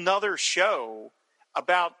whole nother show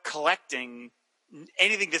about collecting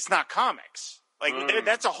anything that's not comics. Like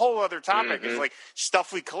that's a whole other topic. It's like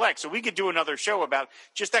stuff we collect. So we could do another show about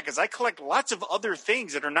just that, because I collect lots of other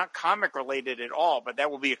things that are not comic related at all. But that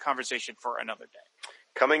will be a conversation for another day.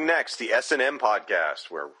 Coming next, the S&M podcast,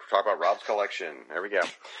 where we talk about Rob's collection. There we go.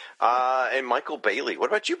 And Michael Bailey. What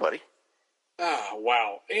about you, buddy? Oh,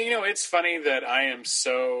 wow. It's funny that I am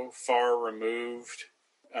so far removed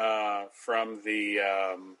from the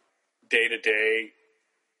day-to-day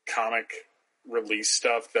comic release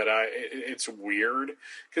stuff that it's weird,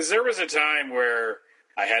 because there was a time where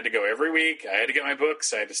I had to go every week. I had to get my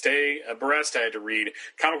books. I had to stay abreast. I had to read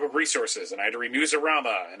Comic Book Resources, and I had to read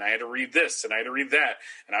Newsarama, and I had to read this, and I had to read that.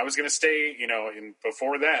 And I was going to stay,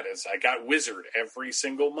 before that, as I got Wizard every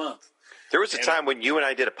single month. There was a time when you and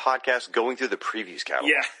I did a podcast going through the previews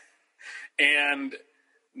catalog. Yeah. And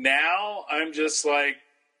now I'm just like,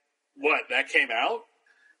 what, that came out?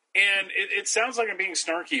 And it sounds like I'm being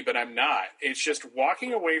snarky, but I'm not. It's just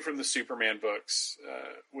walking away from the Superman books,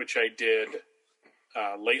 which I did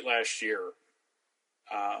late last year.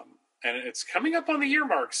 And it's coming up on the year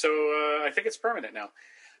mark, so I think it's permanent now.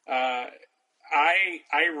 I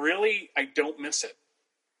don't miss it.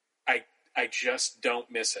 I just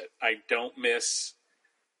don't miss it. I don't miss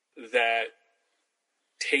that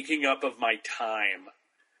taking up of my time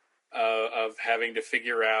of having to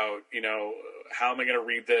figure out, how am I going to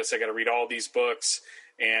read this? I got to read all these books,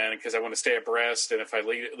 and because I want to stay abreast. And if I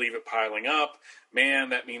leave it piling up,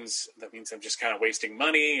 man, that means I'm just kind of wasting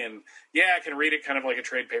money. And yeah, I can read it kind of like a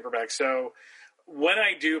trade paperback. So when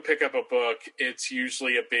I do pick up a book, it's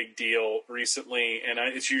usually a big deal. Recently, and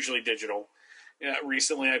it's usually digital.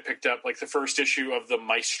 Recently, I picked up like the first issue of the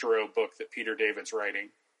Maestro book that Peter David's writing.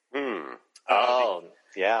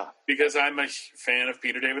 Yeah. Because I'm a fan of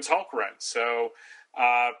Peter David's Hulk run. So,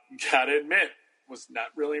 gotta admit, was not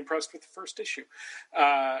really impressed with the first issue.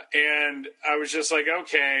 And I was just like,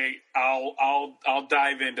 okay, I'll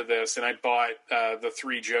dive into this. And I bought the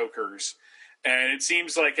Three Jokers. And it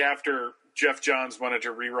seems like after Jeff Johns wanted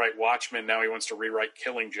to rewrite Watchmen, now he wants to rewrite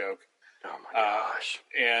Killing Joke. Oh my gosh.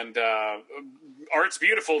 And art's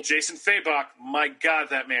beautiful. Jason Fabok, my God,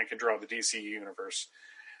 that man can draw the DC universe.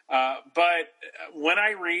 But when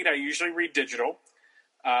I read, I usually read digital.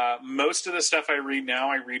 Most of the stuff I read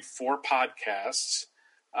now, I read for podcasts.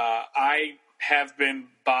 I have been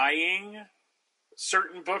buying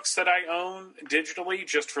certain books that I own digitally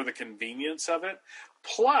just for the convenience of it.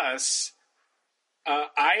 Plus,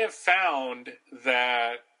 I have found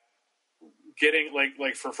that getting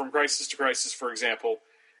like from Crisis to Crisis, for example,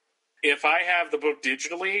 if I have the book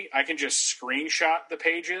digitally, I can just screenshot the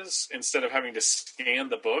pages instead of having to scan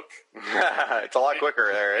the book. It's a lot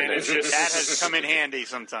quicker there, isn't it? That has come in handy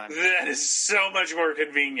sometimes. That is so much more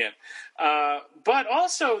convenient. But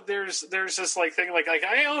also, there's this like thing like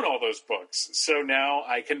I own all those books, so now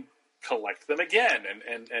I can collect them again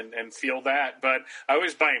and feel that. But I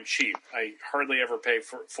always buy them cheap. I hardly ever pay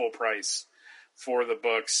for full price for the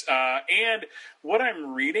books. And what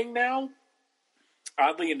I'm reading now,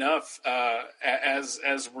 oddly enough,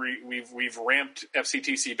 as we've ramped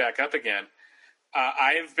FCTC back up again,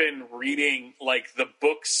 I have been reading like the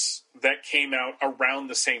books that came out around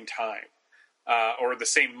the same time or the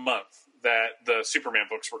same month that the Superman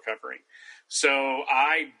books were covering. So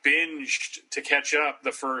I binged to catch up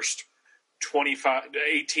the first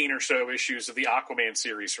 18 or so issues of the Aquaman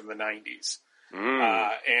series from the 90s.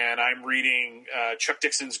 And I'm reading Chuck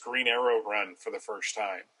Dixon's Green Arrow run for the first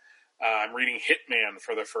time. I'm reading Hitman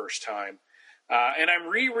for the first time. And I'm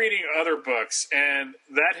rereading other books, and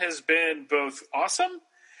that has been both awesome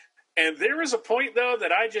And there is a point, though,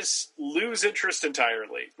 that I just lose interest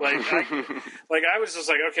entirely. I was just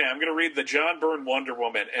like, okay, I'm going to read the John Byrne Wonder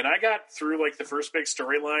Woman. And I got through, like, the first big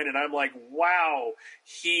storyline, and I'm like, wow,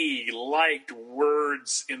 he liked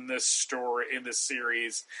words in this story, in this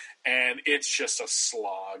series, and it's just a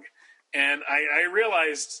slog. And I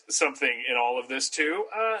realized something in all of this, too.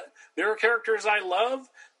 There are characters I love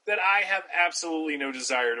that I have absolutely no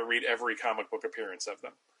desire to read every comic book appearance of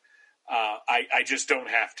them. I just don't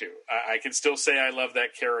have to. I can still say I love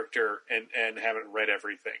that character and haven't read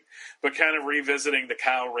everything. But kind of revisiting the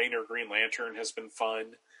Kyle Rayner Green Lantern has been fun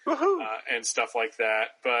and stuff like that.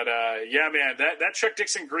 But yeah, man, that Chuck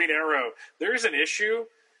Dixon Green Arrow, there's an issue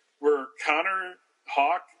where Connor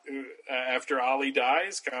Hawk, after Ollie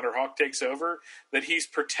dies, Connor Hawk takes over, that he's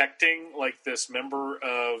protecting like this member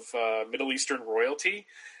of Middle Eastern royalty.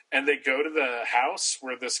 And they go to the house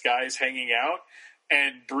where this guy's hanging out.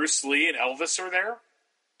 And Bruce Lee and Elvis are there.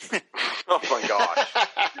 Oh, my gosh.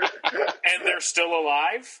 And they're still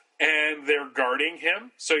alive, and they're guarding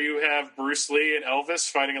him. So you have Bruce Lee and Elvis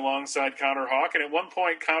fighting alongside Connor Hawk. And at one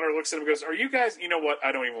point, Connor looks at him and goes, are you guys, you know what?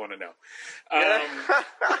 I don't even want to know.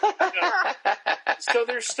 So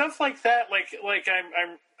there's stuff like that.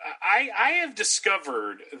 I have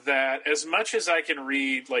discovered that as much as I can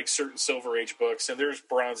read like certain Silver Age books, and there's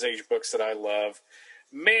Bronze Age books that I love,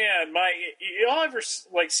 man, y'all ever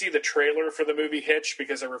like see the trailer for the movie Hitch?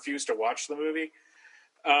 Because I refuse to watch the movie.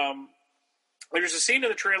 There's a scene in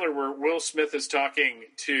the trailer where Will Smith is talking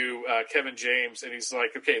to Kevin James, and he's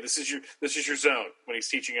like, "Okay, this is your zone." When he's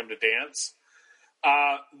teaching him to dance,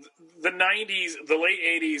 the '90s, the late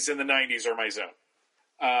 '80s, and the '90s are my zone.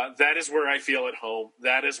 That is where I feel at home.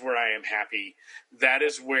 That is where I am happy. That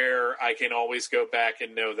is where I can always go back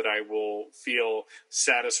and know that I will feel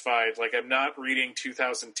satisfied. Like I'm not reading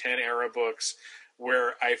 2010 era books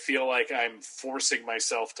where I feel like I'm forcing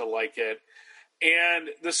myself to like it. And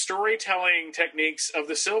the storytelling techniques of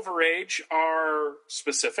the Silver Age are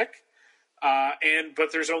specific.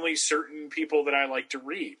 But there's only certain people that I like to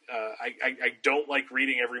read. I don't like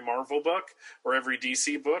reading every Marvel book or every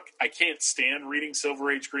DC book. I can't stand reading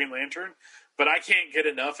Silver Age Green Lantern, but I can't get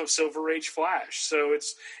enough of Silver Age Flash. So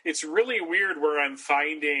it's really weird where I'm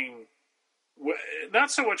finding not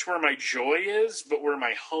so much where my joy is, but where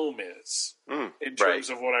my home is in terms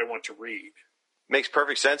of what I want to read. Makes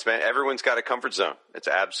perfect sense, man. Everyone's got a comfort zone. It's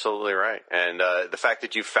absolutely right. And the fact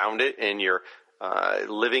that you found it and you're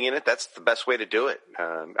living in it, that's the best way to do it.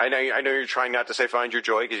 I know you're trying not to say find your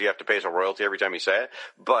joy because you have to pay us a royalty every time you say it,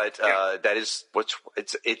 but that is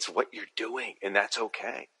it's what you're doing, and that's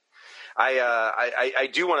okay. I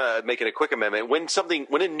do want to make it a quick amendment. When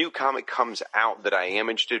a new comic comes out that I am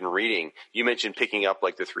interested in reading, you mentioned picking up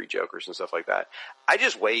like the Three Jokers and stuff like that. I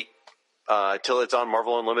just wait till it's on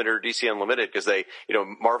Marvel Unlimited or DC Unlimited because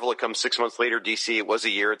Marvel, it comes 6 months later. DC, it was a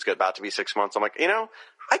year. It's about to be 6 months. I'm like,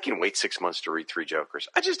 I can wait 6 months to read Three Jokers.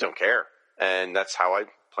 I just don't care. And that's how I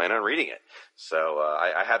plan on reading it. So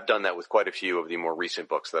I have done that with quite a few of the more recent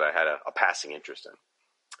books that I had a passing interest in.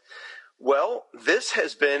 Well, this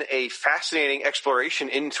has been a fascinating exploration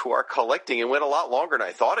into our collecting. It went a lot longer than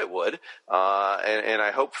I thought it would. And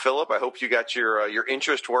I hope, Philip, you got your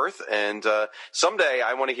interest worth. And someday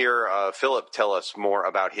I want to hear Philip tell us more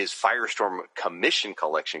about his Firestorm commission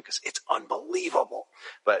collection because it's unbelievable.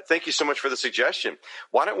 But thank you so much for the suggestion.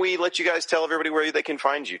 Why don't we let you guys tell everybody where they can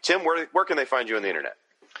find you? Tim, where can they find you on the internet?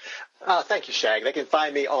 Thank you, Shag. They can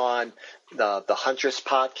find me on the Huntress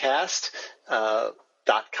Podcast.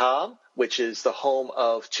 .com, which is the home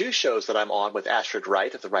of two shows that I'm on with Astrid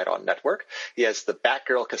Wright of the Right On Network. He has the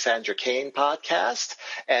Batgirl Cassandra Cain podcast.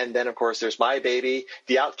 And then, of course, there's my baby,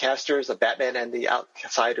 The Outcasters, the Batman and the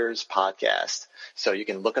Outsiders podcast. So you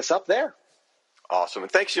can look us up there. Awesome.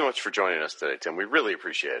 And thanks so much for joining us today, Tim. We really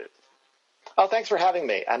appreciate it. Oh, thanks for having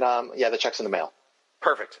me. And the check's in the mail.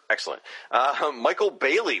 Perfect. Excellent. Michael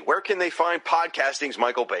Bailey, where can they find Podcasting's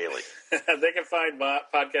Michael Bailey? They can find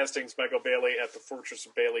Podcasting's Michael Bailey at the Fortress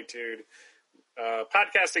of Baileytude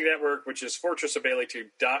podcasting network, which is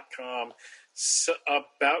fortressofbaileytude.com.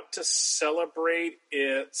 About to celebrate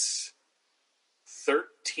its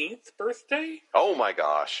 13th birthday. Oh, my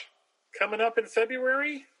gosh. Coming up in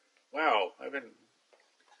February. Wow. I've been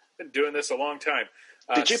doing this a long time.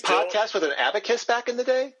 Did you podcast with an abacus back in the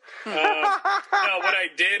day? No, what I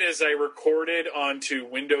did is I recorded onto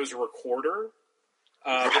Windows Recorder.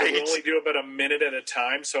 But we only do about a minute at a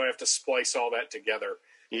time, so I have to splice all that together.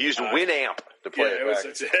 You used Winamp to play it back.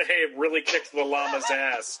 It really kicked the llama's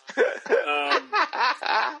ass.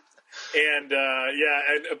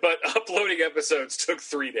 But uploading episodes took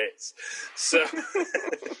 3 days. So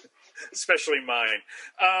especially mine.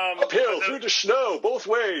 Uphill through the snow, both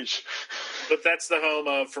ways. But that's the home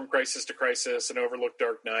of From Crisis to Crisis and Overlook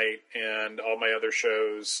Dark Knight and all my other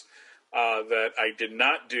shows that I did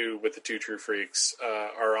not do with the Two True Freaks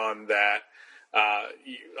are on that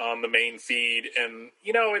on the main feed. And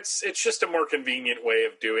it's just a more convenient way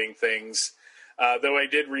of doing things. Though I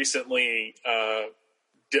did recently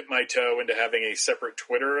dip my toe into having a separate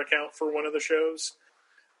Twitter account for one of the shows.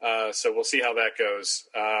 So we'll see how that goes.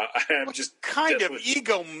 I'm just kind of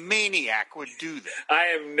egomaniac would do that. I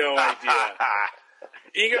have no idea.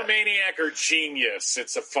 Egomaniac or genius?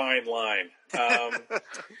 It's a fine line.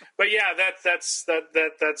 But yeah,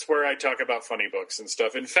 that's where I talk about funny books and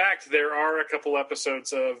stuff. In fact, there are a couple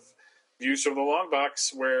episodes of Views from the Long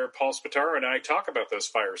Box where Paul Spataro and I talk about those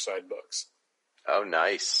fireside books. Oh,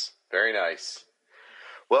 nice. Very nice.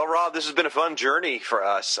 Well, Rob, this has been a fun journey for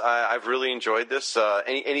us. I've really enjoyed this.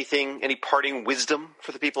 Any parting wisdom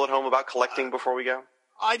for the people at home about collecting before we go?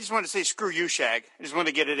 I just want to say screw you, Shag. I just want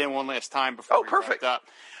to get it in one last time before we perfect. wrapped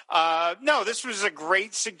up. No, this was a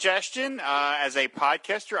great suggestion. As a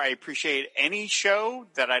podcaster, I appreciate any show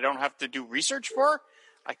that I don't have to do research for.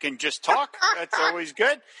 I can just talk. That's always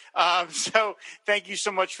good. So thank you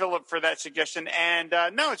so much, Philip, for that suggestion. And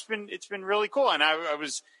no, it's been really cool. And I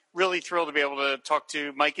was really thrilled to be able to talk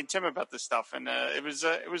to Mike and Tim about this stuff. And it was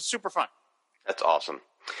super fun. That's awesome.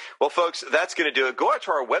 Well, folks, that's going to do it. Go out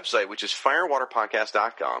to our website, which is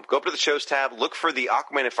fireandwaterpodcast.com. Go up to the shows tab, look for the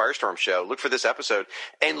Aquaman and Firestorm show, look for this episode,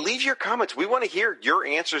 and leave your comments. We want to hear your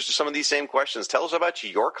answers to some of these same questions. Tell us about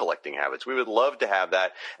your collecting habits. We would love to have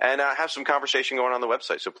that and have some conversation going on the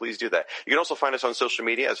website, so please do that. You can also find us on social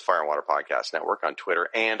media as Fire and Water Podcast Network on Twitter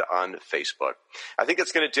and on Facebook. I think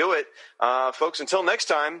that's going to do it. Folks, until next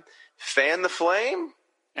time, fan the flame.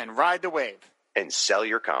 And ride the wave. And sell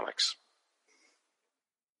your comics.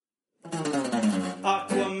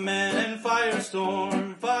 Aquaman and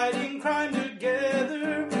Firestorm fighting crime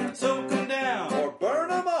together. Soak them down or burn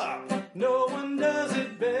them up. No one does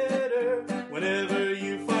it better. Whenever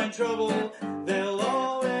you find trouble, they'll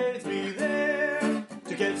always be there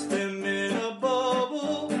to catch them in a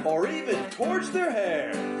bubble or even torch their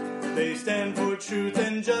hair. They stand for truth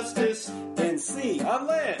and justice in sea, on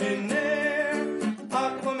land, in air.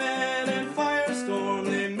 Aquaman and Firestorm,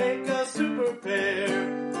 they make a super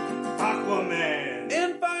pair. Aquaman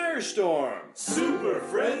and Firestorm, super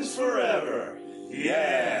friends forever.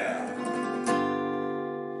 Yeah!